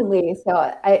 Recently.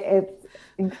 So it's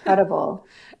incredible.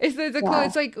 It's a cool. Yeah.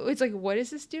 It's like what is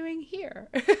this doing here?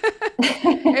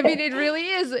 I mean, it really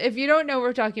is. If you don't know what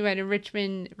we're talking about, in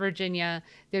Richmond, Virginia,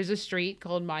 there's a street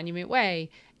called Monument Way,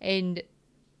 and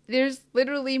there's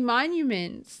literally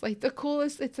monuments, like the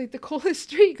coolest. It's like the coolest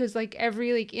street because like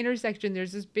every like intersection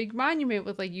there's this big monument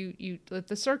with like you with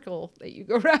the circle that you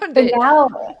go around So it. now,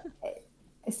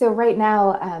 so right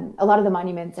now, a lot of the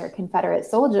monuments are Confederate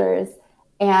soldiers,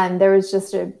 and there was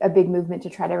just a big movement to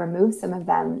try to remove some of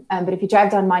them. But if you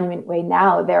drive down Monument Way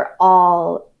now, they're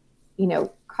all,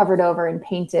 covered over and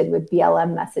painted with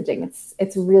BLM messaging.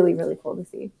 It's really really cool to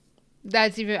see.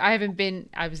 That's even I haven't been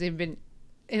obviously been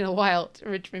in a while to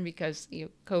Richmond because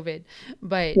COVID,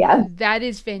 but Yeah, that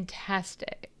is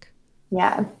fantastic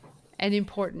yeah, and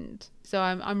important. So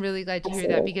I'm really glad to hear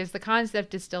that absolutely. because the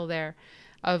concept is still there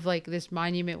of like this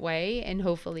Monument Way, and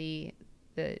hopefully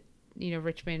the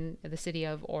Richmond, the city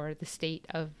of or the state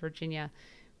of Virginia,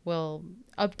 will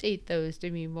update those to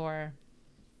be more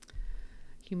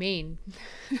humane.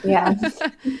 Yeah.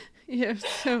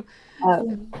 So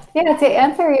Yeah, to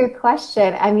answer your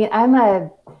question, I mean,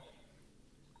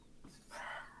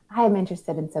 I'm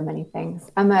interested in so many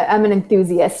things. I'm an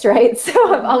enthusiast, right? So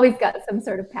I've mhm. always got some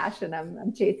sort of passion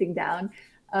I'm chasing down.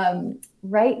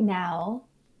 Right now,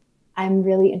 I'm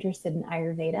really interested in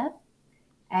Ayurveda,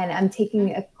 and I'm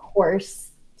taking Okay. a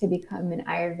course to become an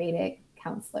Ayurvedic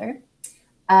counselor.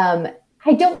 Um,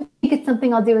 I don't think it's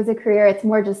something I'll do as a career. It's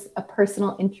more just a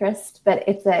personal interest, but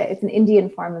it's an Indian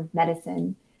form of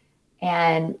medicine,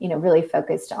 and really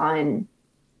focused on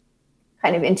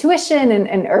kind of intuition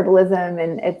and herbalism,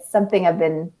 and it's something I've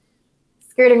been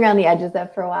skirting around the edges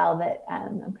of for a while that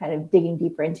I'm kind of digging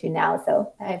deeper into now.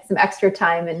 So I have some extra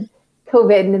time in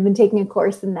COVID, and I've been taking a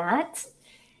course in that.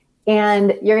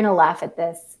 And you're going to laugh at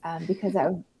this because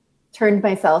I've turned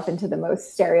myself into the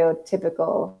most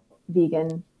stereotypical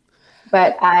vegan,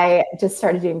 but I just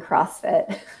started doing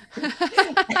CrossFit.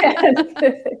 And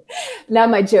now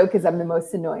my joke is I'm the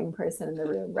most annoying person in the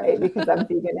room, right? Because I'm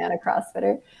vegan and a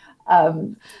CrossFitter.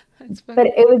 Um, That's but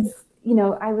funny. it was,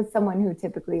 I was someone who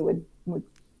typically would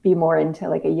be more into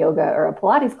like a yoga or a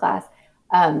Pilates class.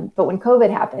 But when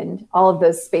COVID happened, all of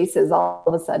those spaces all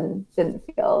of a sudden didn't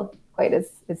feel quite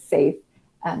as safe.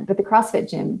 But the CrossFit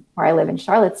gym where I live in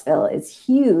Charlottesville is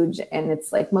huge, and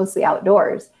it's like mostly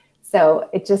outdoors. So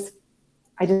I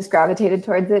just gravitated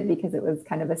towards it because it was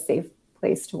kind of a safe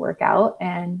place to work out,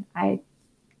 and I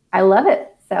love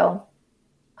it. So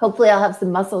hopefully I'll have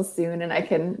some muscles soon and I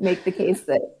can make the case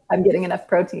that I'm getting enough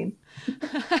protein.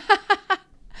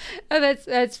 Oh,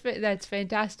 that's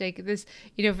fantastic. This,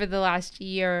 for the last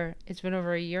year, it's been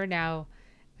over a year now.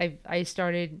 I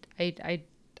started. I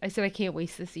said I can't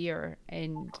waste this year,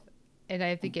 and I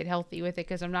have to get healthy with it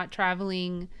because I'm not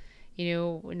traveling,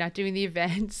 not doing the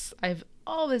events. I have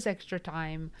all this extra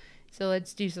time, so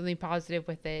let's do something positive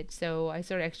with it. So I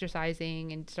started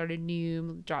exercising and started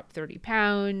new, dropped 30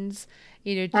 pounds.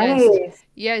 Nice.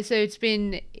 Yeah. So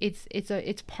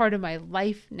it's part of my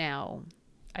life now.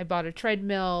 I bought a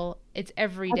treadmill. It's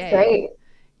every That's day.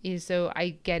 great. So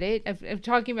I get it. I'm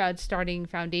talking about starting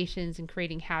foundations and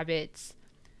creating habits.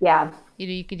 Yeah.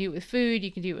 You can do it with food,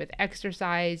 you can do it with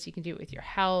exercise, you can do it with your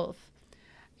health.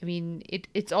 I mean,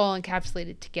 it's all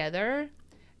encapsulated together,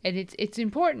 and it's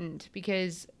important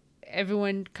because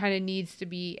everyone kind of needs to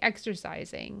be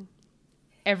exercising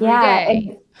every Yeah.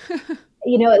 day.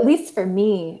 And, at least for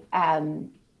me, at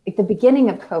the beginning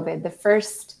of COVID, the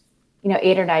first,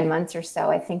 8 or 9 months or so,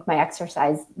 I think my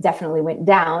exercise definitely went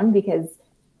down because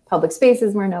public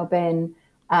spaces weren't open.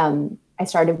 I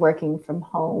started working from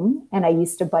home, and I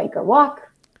used to bike or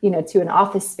walk, to an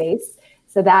office space.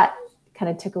 So that kind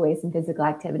of took away some physical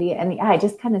activity. And I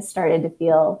just kind of started to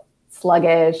feel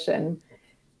sluggish and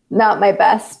not my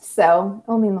best. So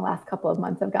only in the last couple of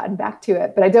months I've gotten back to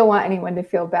it. But I don't want anyone to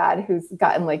feel bad who's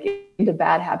gotten into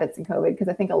bad habits in COVID, because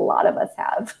I think a lot of us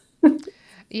have.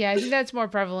 Yeah, I think that's more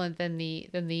prevalent than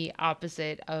the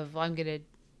opposite of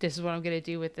this is what I'm gonna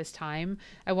do with this time.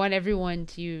 I want everyone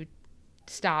to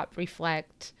stop,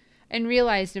 reflect, and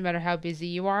realize no matter how busy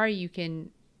you are, you can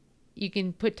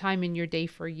put time in your day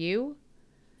for you.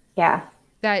 Yeah.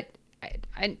 That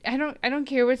I don't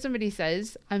care what somebody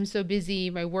says. I'm so busy,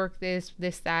 my work, this,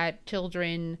 that,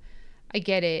 children. I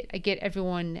get it. I get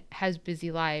everyone has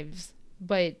busy lives.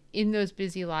 But in those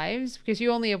busy lives, because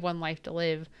you only have one life to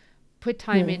live, put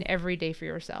time in every day for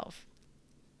yourself.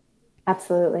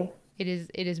 Absolutely. It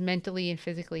is mentally and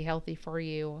physically healthy for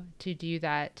you to do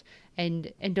that,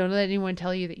 and don't let anyone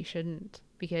tell you that you shouldn't,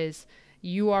 because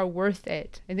you are worth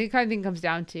it. And the kind of thing comes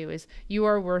down to is you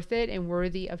are worth it and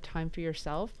worthy of time for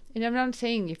yourself. And I'm not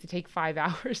saying you have to take 5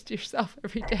 hours to yourself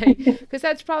every day, because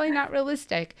that's probably not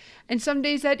realistic. And some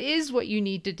days that is what you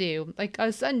need to do. Like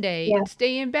a Sunday,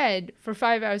 stay in bed for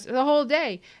 5 hours the whole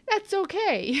day. That's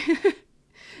okay.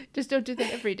 Just don't do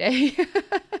that every day.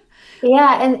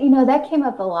 Yeah. And, that came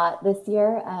up a lot this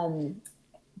year,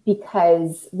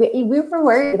 because we were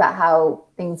worried about how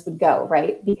things would go,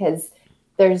 right? Because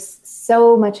there's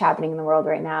so much happening in the world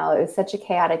right now. It was such a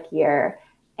chaotic year.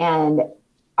 And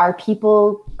are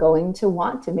people going to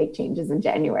want to make changes in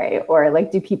January? Or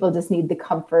do people just need the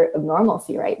comfort of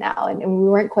normalcy right now? And we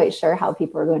weren't quite sure how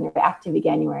people were going to react to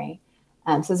Veganuary.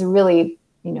 So it's really,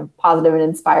 positive and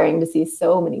inspiring to see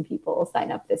so many people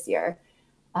sign up this year.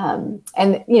 And,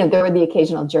 there were the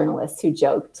occasional journalists who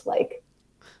joked,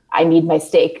 I need my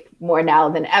steak more now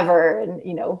than ever. And,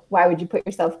 why would you put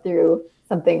yourself through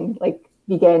something like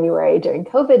Veganuary during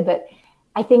COVID? But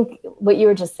I think what you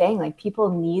were just saying, people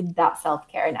need that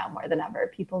self-care now more than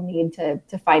ever. People need to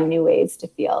find new ways to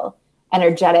feel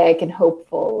energetic and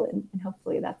hopeful. And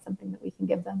hopefully that's something that we can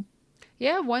give them.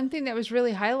 Yeah, one thing that was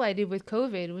really highlighted with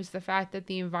COVID was the fact that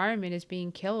the environment is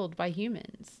being killed by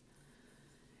humans.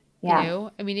 Yeah.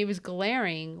 I mean, it was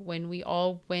glaring when we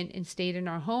all went and stayed in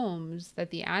our homes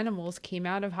that the animals came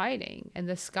out of hiding and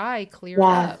the sky cleared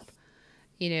up.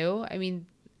 I mean,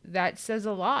 that says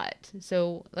a lot.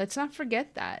 So let's not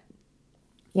forget that.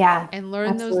 Yeah. And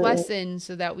learn those lessons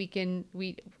so that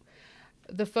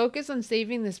the focus on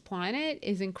saving this planet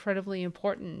is incredibly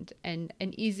important. And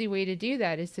an easy way to do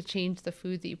that is to change the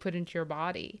food that you put into your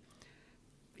body.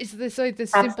 It's the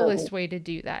simplest way to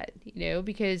do that,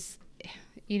 because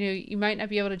you might not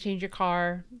be able to change your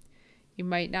car. You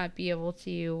might not be able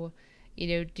to,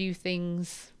 do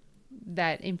things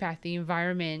that impact the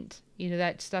environment.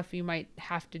 That stuff you might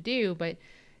have to do, but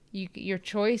your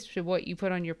choice to what you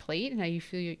put on your plate and how you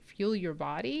fuel your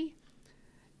body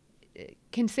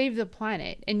can save the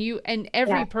planet. And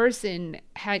every person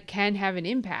can have an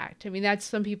impact. I mean, that's,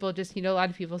 some people just, a lot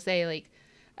of people say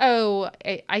oh,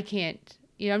 I can't,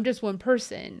 I'm just one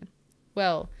person.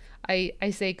 Well,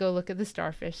 I say, go look at the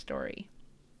starfish story.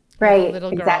 Right. The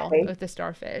little girl exactly. with the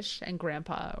starfish and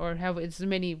grandpa, or how it's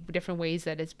many different ways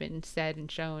that it's been said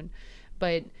and shown.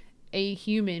 But a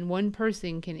human, one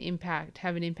person can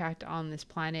have an impact on this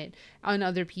planet, on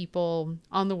other people,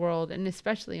 on the world, and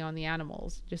especially on the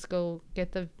animals. Just go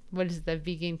get what is the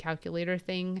vegan calculator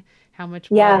thing? How much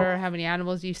water, how many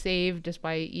animals you save just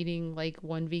by eating like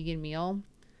one vegan meal,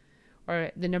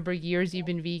 or the number of years you've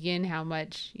been vegan, how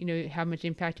much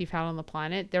impact you've had on the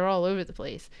planet. They're all over the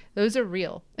place. Those are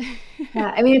real.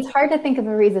 Yeah, I mean, it's hard to think of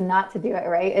a reason not to do it,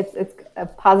 right? It's a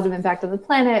positive impact on the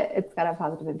planet. It's got a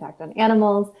positive impact on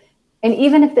animals. And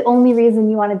even if the only reason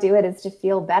you want to do it is to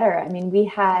feel better. I mean,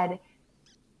 let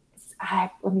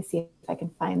me see if I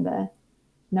can find the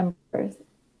numbers.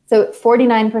 So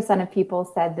 49% of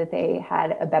people said that they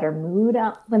had a better mood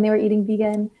when they were eating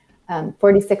vegan.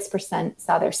 46%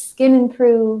 saw their skin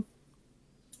improve.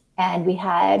 And we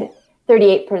had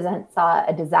 38% saw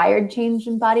a desired change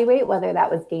in body weight, whether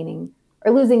that was gaining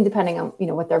or losing, depending on,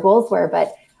 what their goals were.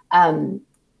 But,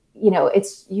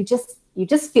 it's, you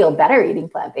just feel better eating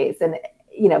plant-based and,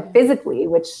 physically,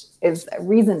 which is a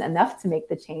reason enough to make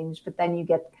the change. But then you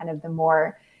get kind of the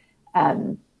more,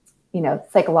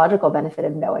 psychological benefit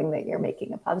of knowing that you're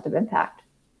making a positive impact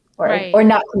or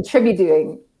not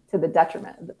contributing to the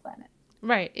detriment of the planet.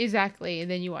 Right, exactly.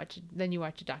 And then you watch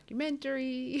a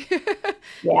documentary.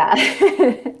 Yeah.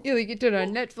 You get it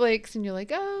on Netflix and you're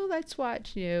like, oh, let's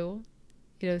watch,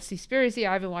 Seaspiracy.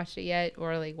 I haven't watched it yet,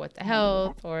 or like What the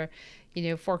Health, or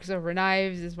Forks Over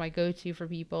Knives is my go-to for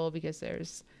people because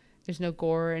there's no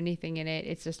gore or anything in it.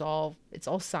 It's all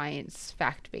science,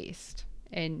 fact-based.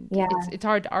 And it's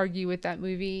hard to argue with that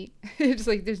movie. It's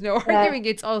like there's no arguing.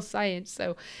 It's all science.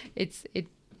 So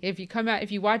if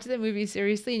you watch that movie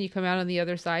seriously and you come out on the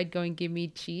other side going, give me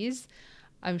cheese,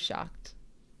 I'm shocked.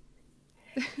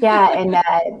 Yeah. And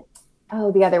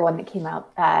the other one that came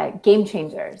out, Game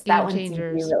Changers. That one seems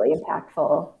to be really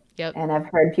impactful. Yep. And I've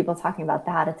heard people talking about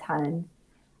that a ton.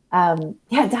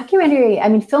 Documentary. I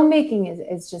mean, filmmaking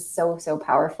is just so, so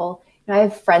powerful. I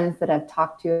have friends that I've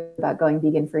talked to about going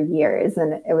vegan for years,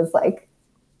 and it was like,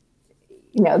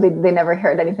 they never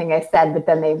heard anything I said, but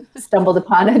then they stumbled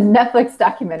upon a Netflix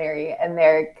documentary and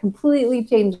they're completely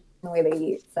changing the way they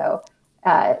eat. So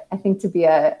I think to be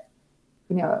a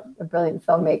brilliant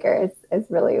filmmaker is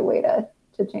really a way to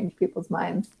change people's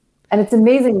minds. And it's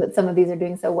amazing that some of these are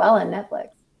doing so well on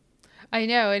Netflix. I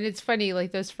know. And it's funny,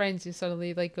 like those friends who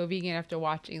suddenly like go vegan after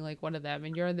watching like one of them,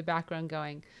 and you're in the background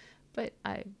going, but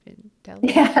I've been telling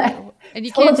you. And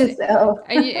you can't so.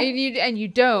 and you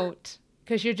don't,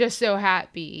 because you're just so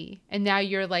happy. And now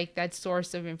you're like that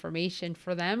source of information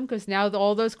for them, because now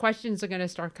all those questions are going to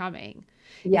start coming.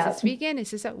 Yeah. Is this vegan?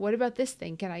 Is this, what about this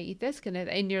thing? Can I eat this?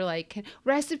 And you're like,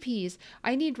 recipes.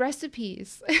 I need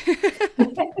recipes.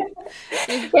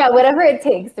 Yeah, whatever it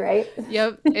takes, right?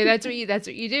 Yep. And that's what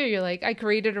you do. You're like, I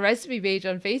created a recipe page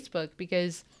on Facebook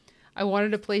because I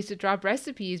wanted a place to drop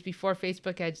recipes before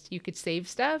Facebook you could save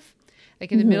stuff.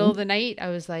 Like in the middle of the night, I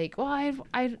was like, well,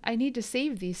 I need to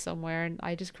save these somewhere. And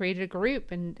I just created a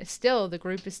group, and the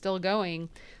group is still going.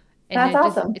 And that's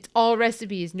awesome. It's all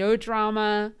recipes, no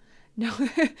drama, no,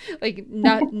 like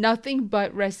nothing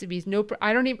but recipes.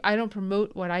 I don't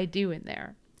promote what I do in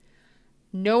there.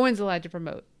 No one's allowed to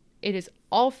promote. It is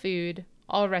all food,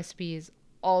 all recipes,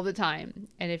 all the time.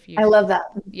 And I love that.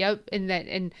 Yep.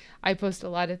 And I post a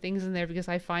lot of things in there because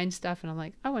I find stuff and I'm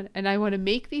like, I want to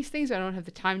make these things, but I don't have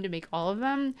the time to make all of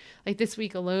them. Like this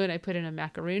week alone, I put in a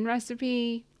macaroon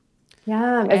recipe.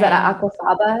 Yeah. Is that an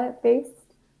aquafaba based?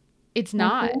 It's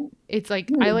not. It's like,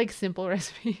 I like simple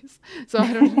recipes. So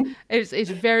it's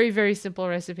a very, very simple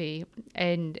recipe.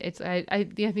 And I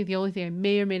think the only thing I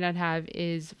may or may not have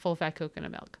is full fat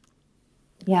coconut milk.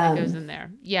 Yeah, that goes in there.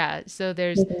 Yeah, so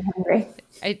there's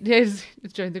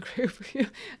join the group.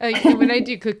 Like when I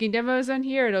do cooking demos on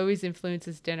here, it always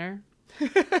influences dinner.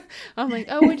 I'm like,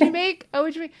 oh, what'd you make?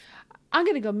 I'm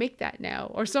gonna go make that now,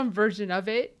 or some version of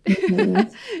it,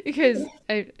 because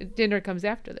dinner comes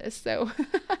after this. So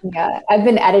yeah, I've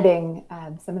been editing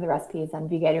some of the recipes on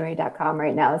Veganuary.com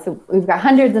right now. So we've got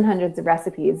hundreds and hundreds of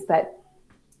recipes, but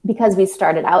because we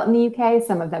started out in the UK,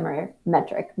 some of them are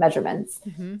metric measurements.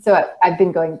 So I've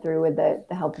been going through with the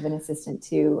help of an assistant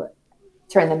to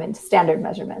turn them into standard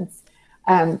measurements.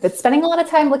 But spending a lot of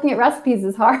time looking at recipes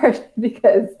is hard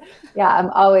because, I'm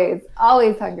always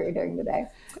hungry during the day.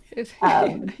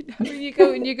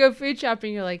 When you go food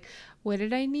shopping, you're like, what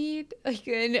did I need? Like,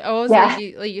 and also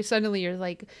you're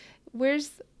like,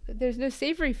 there's no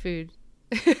savory food.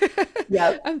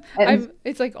 Yep.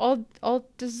 It's like all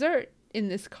dessert in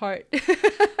this cart.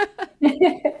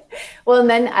 Well, and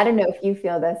then I don't know if you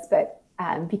feel this, but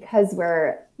because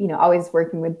we're, always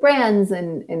working with brands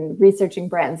and researching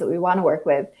brands that we want to work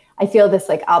with, I feel this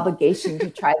like obligation to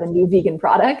try the new vegan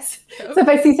products. So if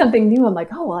I see something new, I'm like,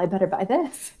 oh, well, I better buy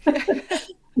this.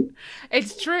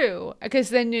 It's true, because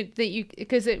then it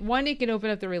can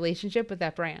open up the relationship with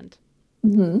that brand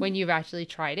when you've actually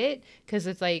tried it. Because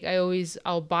it's like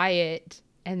I'll buy it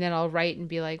and then I'll write and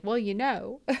be like, well,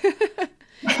 here's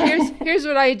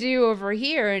what I do over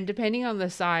here, and depending on the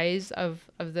size of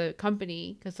the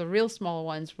company, because the real small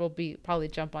ones will probably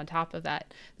jump on top of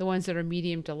that. The ones that are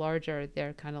medium to larger,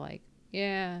 they're kind of like,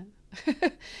 yeah.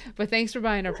 But thanks for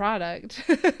buying our product.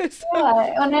 Yeah,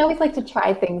 and I always like to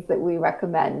try things that we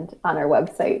recommend on our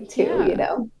website too.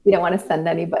 Yeah. You don't want to send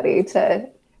anybody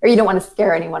or you don't want to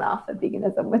scare anyone off of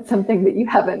veganism with something that you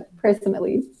haven't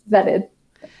personally vetted.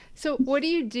 So what do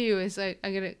you do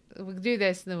we'll do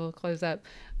this and then we'll close up.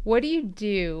 What do you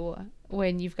do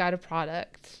when you've got a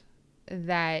product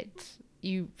that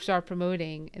you start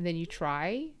promoting and then you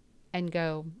try and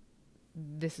go,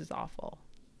 this is awful?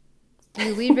 Do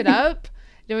you leave it up?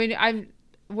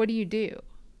 What do you do?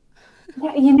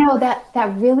 Yeah,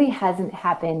 that really hasn't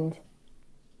happened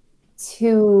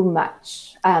too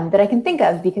much that I can think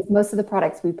of, because most of the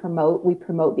products we promote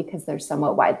because they're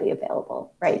somewhat widely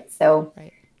available, right? So,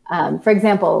 right. For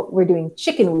example, we're doing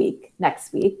Chicken Week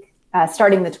next week,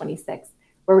 starting the 26th,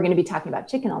 where we're going to be talking about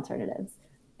chicken alternatives.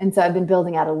 And so I've been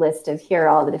building out a list of here are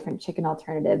all the different chicken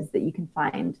alternatives that you can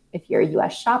find if you're a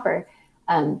US shopper.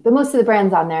 But most of the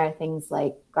brands on there are things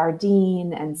like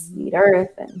Gardein and Sweet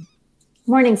Earth and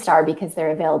Morningstar, because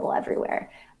they're available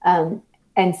everywhere.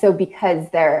 And so because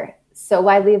they're so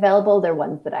widely available, they're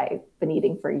ones that I've been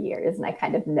eating for years and I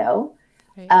kind of know.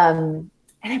 Right.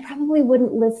 And I probably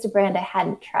wouldn't list a brand I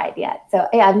hadn't tried yet. So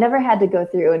yeah, I've never had to go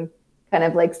through and kind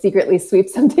of like secretly sweep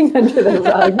something under the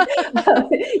rug.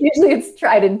 Usually it's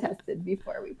tried and tested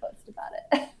before we post about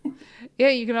it. Yeah,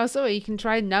 you can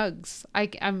try nugs.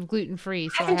 I'm gluten-free,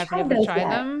 so I haven't ever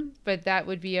tried them, but that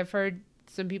would be, I've heard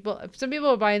some people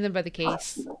are buying them by the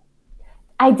case.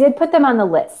 I did put them on the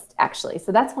list, actually.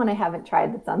 So that's one I haven't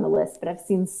tried that's on the list, but I've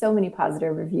seen so many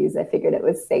positive reviews, I figured it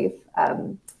was safe.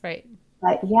 Right.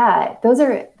 But yeah, those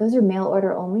are mail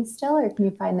order only still, or can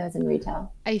you find those in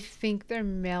retail? I think they're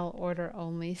mail order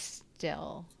only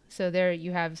still. So there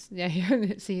you have,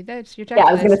 see, that's your checklist. Yeah,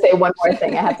 I was going to say one more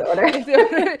thing I have to order. You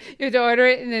have to order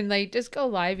it and then just go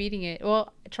live eating it.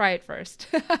 Well, try it first.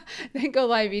 Then go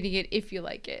live eating it if you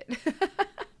like it.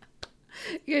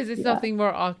 Because it's something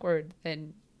more awkward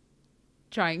than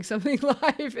trying something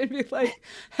live and be like,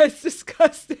 that's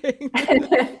disgusting.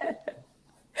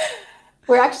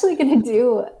 We're actually going to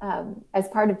do, as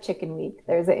part of Chicken Week,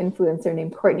 there's an influencer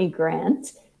named Courtney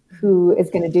Grant who is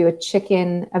going to do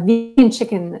a vegan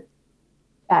chicken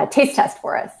taste test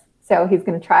for us. So he's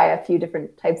going to try a few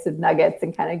different types of nuggets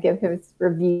and kind of give his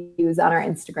reviews on our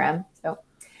Instagram. So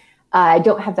I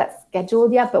don't have that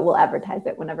scheduled yet, but we'll advertise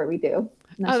it whenever we do.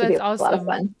 That's awesome. A lot of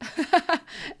fun.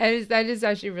 That is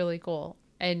actually really cool.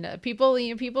 And people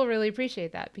really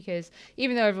appreciate that, because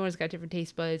even though everyone's got different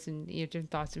taste buds and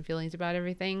different thoughts and feelings about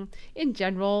everything, in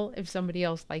general, if somebody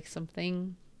else likes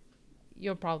something,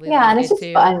 you'll probably like and it's it just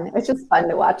too. fun. It's just fun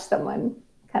to watch someone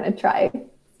kind of try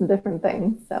some different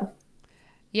things. So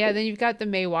yeah, then you've got the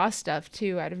Meiwa stuff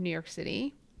too out of New York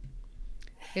City.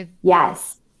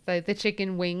 Yes, like the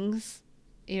chicken wings.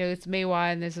 It's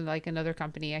Meiwa, and there's like another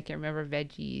company, I can't remember,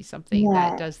 Veggie something,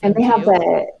 that does them. And they have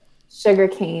the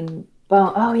sugarcane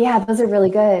bone. Oh yeah, those are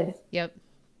really good. Yep.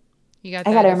 I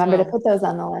got to remember to put those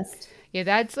on the list. Yeah,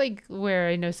 that's like where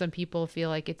I know some people feel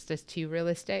like it's just too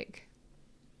realistic.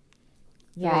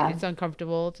 Yeah, it's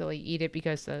uncomfortable to like eat it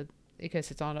because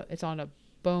it's on a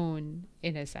bone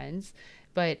in a sense,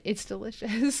 but it's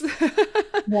delicious.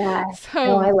 Yeah,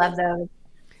 so I love those.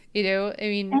 I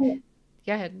mean,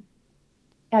 go ahead.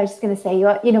 I was just gonna say,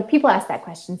 people ask that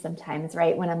question sometimes,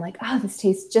 right? When I'm like, oh, this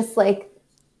tastes just like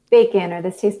bacon, or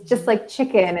this tastes just like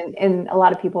chicken, and a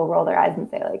lot of people roll their eyes and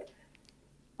say like,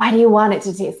 why do you want it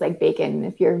to taste like bacon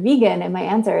if you're vegan? And my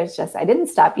answer is just, I didn't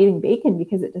stop eating bacon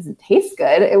because it doesn't taste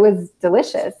good. It was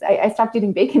delicious. I stopped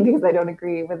eating bacon because I don't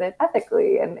agree with it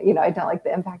ethically. And, I don't like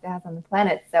the impact it has on the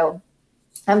planet. So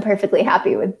I'm perfectly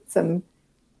happy with some,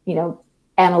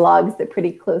 analogs that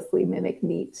pretty closely mimic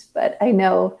meat. But I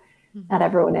know not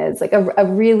everyone is. Like a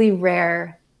really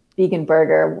rare vegan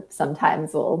burger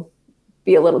sometimes will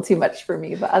be a little too much for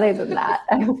me. But other than that,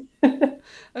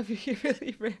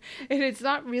 really rare. And it's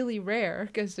not really rare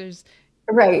because there's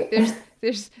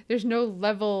no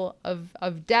level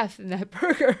of death in that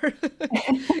burger.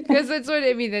 Because that's what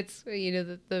I mean. That's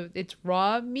it's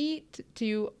raw meat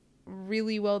to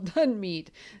really well done meat.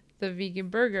 The vegan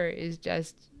burger is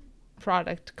just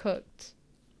product cooked,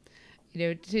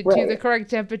 to Right. the correct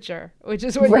temperature, which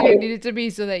is what Right. you need it to be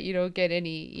so that you don't get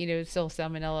any, still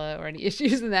salmonella or any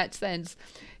issues in that sense.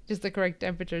 Just the correct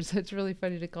temperature. So it's really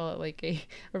funny to call it like a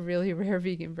really rare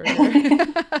vegan burger.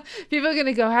 People are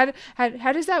gonna go, how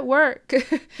does that work?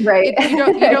 Right.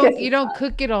 You don't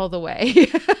cook it all the way.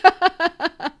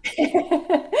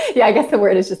 Yeah, I guess the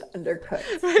word is just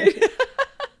undercooked. Right.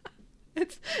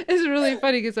 It's really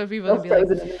funny because some people will be like,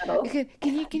 Frozen in the middle.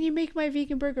 can you make my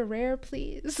vegan burger rare,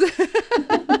 please?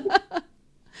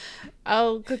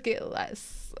 I'll cook it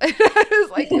less. I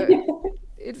was like,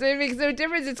 it makes no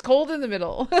difference. It's cold in the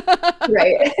middle.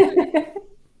 Right.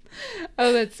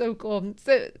 Oh, that's so cool.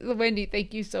 So, Wendy,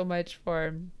 thank you so much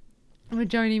for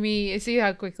joining me. See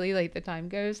how quickly like the time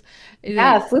goes.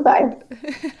 Yeah, it flew by.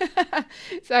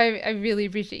 So I really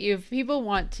appreciate you. If people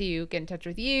want to get in touch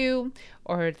with you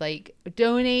or like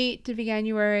donate to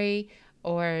Veganuary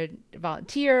or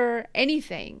volunteer,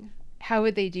 anything, how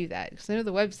would they do that? Because I know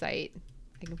the website,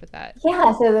 I can put that.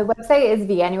 Yeah, so the website is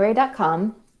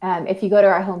veganuary.com. If you go to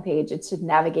our homepage, it should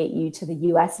navigate you to the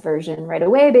US version right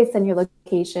away based on your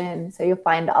location. So you'll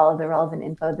find all of the relevant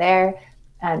info there.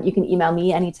 You can email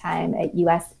me anytime at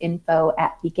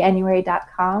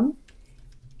usinfo@veganuary.com.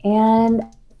 And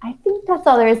I think that's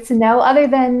all there is to know, other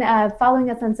than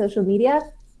following us on social media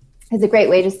is a great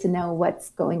way just to know what's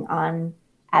going on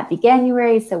at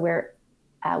Veganuary. So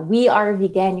we are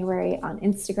Veganuary on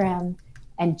Instagram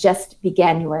and just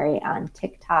Veganuary on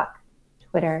TikTok,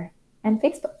 Twitter, and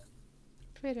Facebook.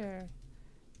 Twitter,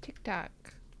 TikTok,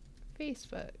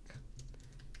 Facebook,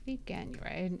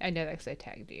 Veganuary. I know that because I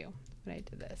tagged you when I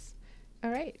did this. All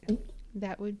right.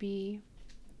 That would be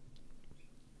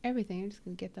everything. I'm just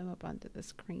going to get them up onto the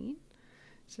screen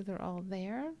so they're all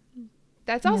there.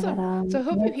 That's awesome. So I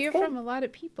hope you hear from a lot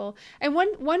of people. And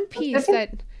one piece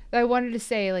that I wanted to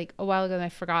say like a while ago and I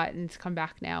forgot and it's come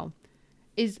back now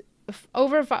is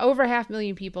over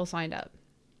 500,000 people signed up.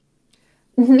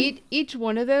 Mm-hmm. Each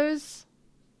one of those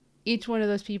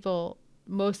people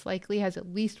most likely has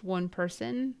at least one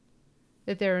person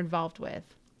that they're involved with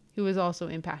who is also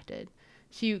impacted.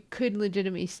 So you could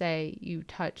legitimately say you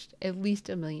touched at least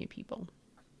 1 million people.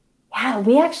 Yeah,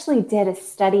 we actually did a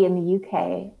study in the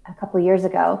UK a couple of years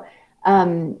ago,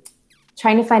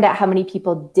 trying to find out how many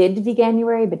people did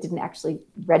Veganuary but didn't actually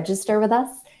register with us.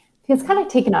 It's kind of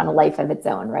taken on a life of its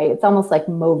own, right? It's almost like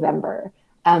Movember,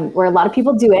 where a lot of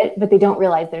people do it, but they don't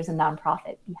realize there's a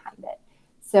nonprofit behind it.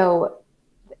 So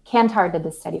Kantar did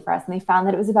this study for us, and they found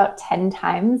that it was about 10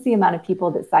 times the amount of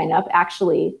people that sign up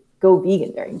actually go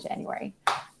vegan during January.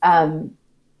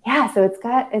 Yeah, so it's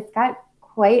got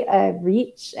quite a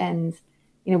reach, and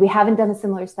we haven't done a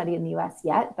similar study in the US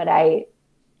yet, but I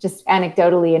just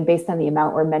anecdotally and based on the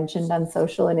amount we're mentioned on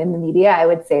social and in the media, I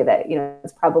would say that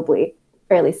it's probably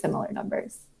fairly similar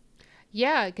numbers.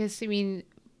 Yeah, because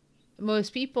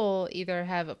most people either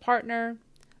have a partner,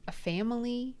 a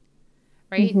family,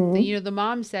 right? Mm-hmm. The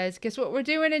mom says, guess what we're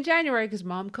doing in January? Because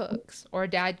mom cooks or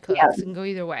dad cooks. It can go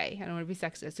either way. I don't want to be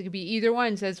sexist. It could be either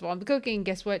one says, well, I'm cooking.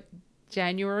 Guess what?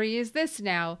 January is this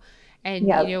now. And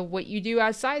what you do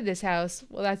outside this house,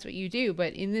 well, that's what you do.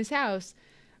 But in this house,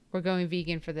 we're going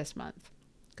vegan for this month.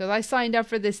 Because I signed up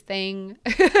for this thing.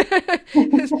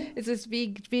 It's this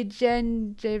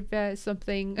vegan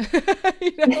something.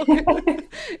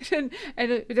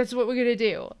 and that's what we're going to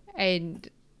do. And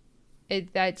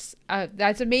that's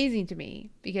amazing to me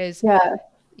because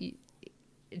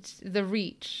it's the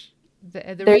reach.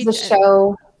 There's a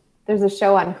show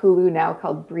on Hulu now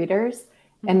called Breeders.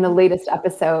 And the latest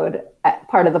episode,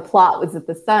 part of the plot was that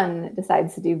the son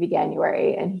decides to do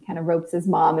Veganuary and he kind of ropes his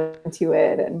mom into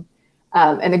it. And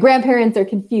the grandparents are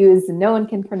confused and no one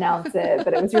can pronounce it.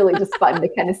 But it was really just fun to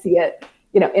kind of see it,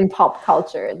 in pop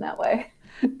culture in that way.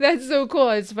 That's so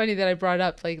cool. It's funny that I brought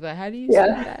up like how do you say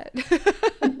that?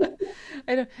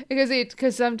 I don't,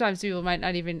 because sometimes people might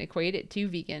not even equate it to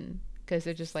vegan because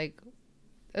they're just like,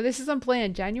 oh, this is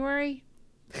unplanned January.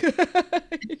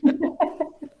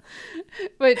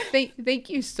 But thank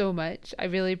you so much. I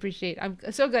really appreciate it. I'm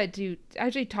so glad to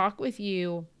actually talk with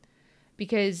you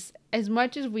because as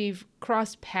much as we've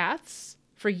crossed paths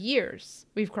for years,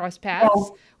 we've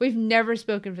never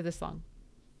spoken for this long.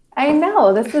 I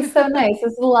know. This is so nice.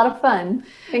 This is a lot of fun.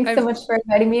 Thanks so much for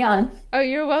inviting me on. Oh,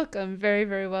 you're welcome. Very,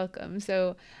 very welcome.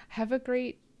 So have a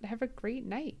great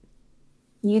night.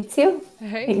 You too. All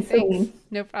right. Thanks.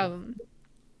 No problem.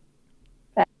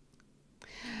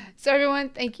 So everyone,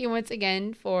 thank you once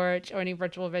again for joining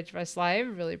Virtual Vegfest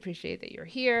Live. Really appreciate that you're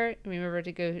here. Remember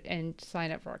to go and sign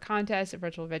up for our contest at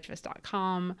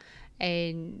virtualvegfest.com.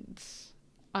 And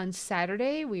on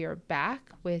Saturday, we are back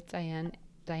with Diane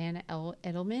Diana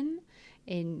Edelman,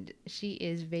 and she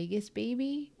is Vegas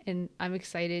baby, and I'm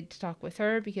excited to talk with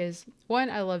her because one,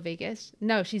 I love Vegas.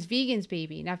 No, she's Vegan's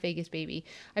baby, not Vegas baby.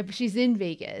 She's in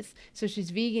Vegas, so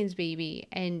she's Vegan's baby,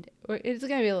 and there's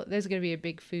gonna be a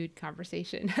big food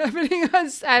conversation happening on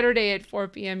Saturday at 4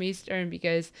 p.m. Eastern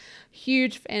because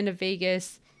huge fan of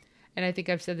Vegas, and I think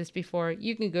I've said this before.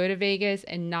 You can go to Vegas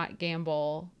and not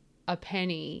gamble a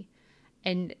penny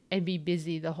and be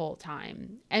busy the whole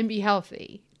time and be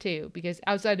healthy too, because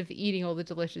outside of eating all the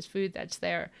delicious food that's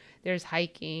there's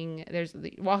hiking, there's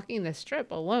walking the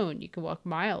strip alone. You can walk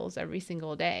miles every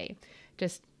single day.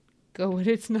 Just go when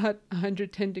it's not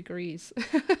 110 degrees.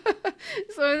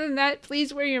 So other than that,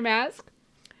 please wear your mask.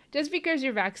 Just because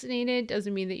you're vaccinated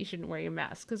doesn't mean that you shouldn't wear your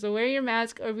mask. So wear your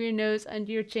mask over your nose,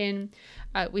 under your chin.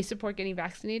 We support getting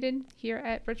vaccinated here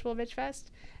at Virtual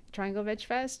Vegfest, Triangle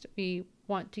Vegfest. We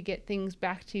want to get things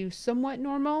back to somewhat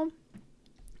normal.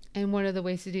 And one of the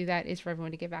ways to do that is for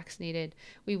everyone to get vaccinated.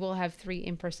 We will have 3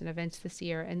 in-person events this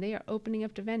year, and they are opening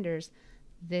up to vendors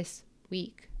this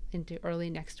week into early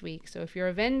next week. So if you're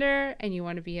a vendor and you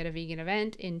want to be at a vegan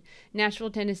event in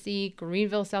Nashville, Tennessee,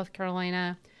 Greenville, South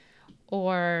Carolina,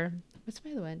 or what's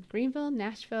my other one? Greenville,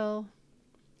 Nashville.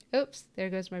 Oops, there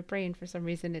goes my brain. For some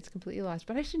reason, it's completely lost.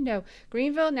 But I should know.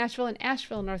 Greenville, Nashville, and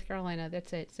Asheville, North Carolina.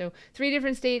 That's it. So 3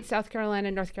 different states, South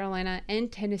Carolina, North Carolina,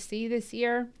 and Tennessee this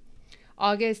year.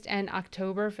 August and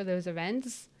October for those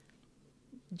events.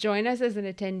 Join us as an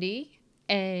attendee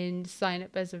and sign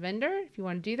up as a vendor. If you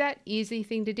want to do that, easy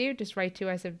thing to do. Just write to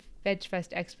us at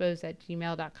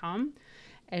vegfestexpos@gmail.com.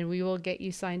 And we will get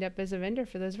you signed up as a vendor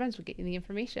for those events. We'll get you the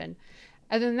information.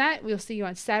 Other than that, we'll see you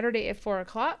on Saturday at 4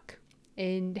 o'clock.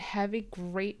 And have a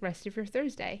great rest of your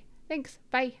Thursday. Thanks.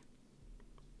 Bye.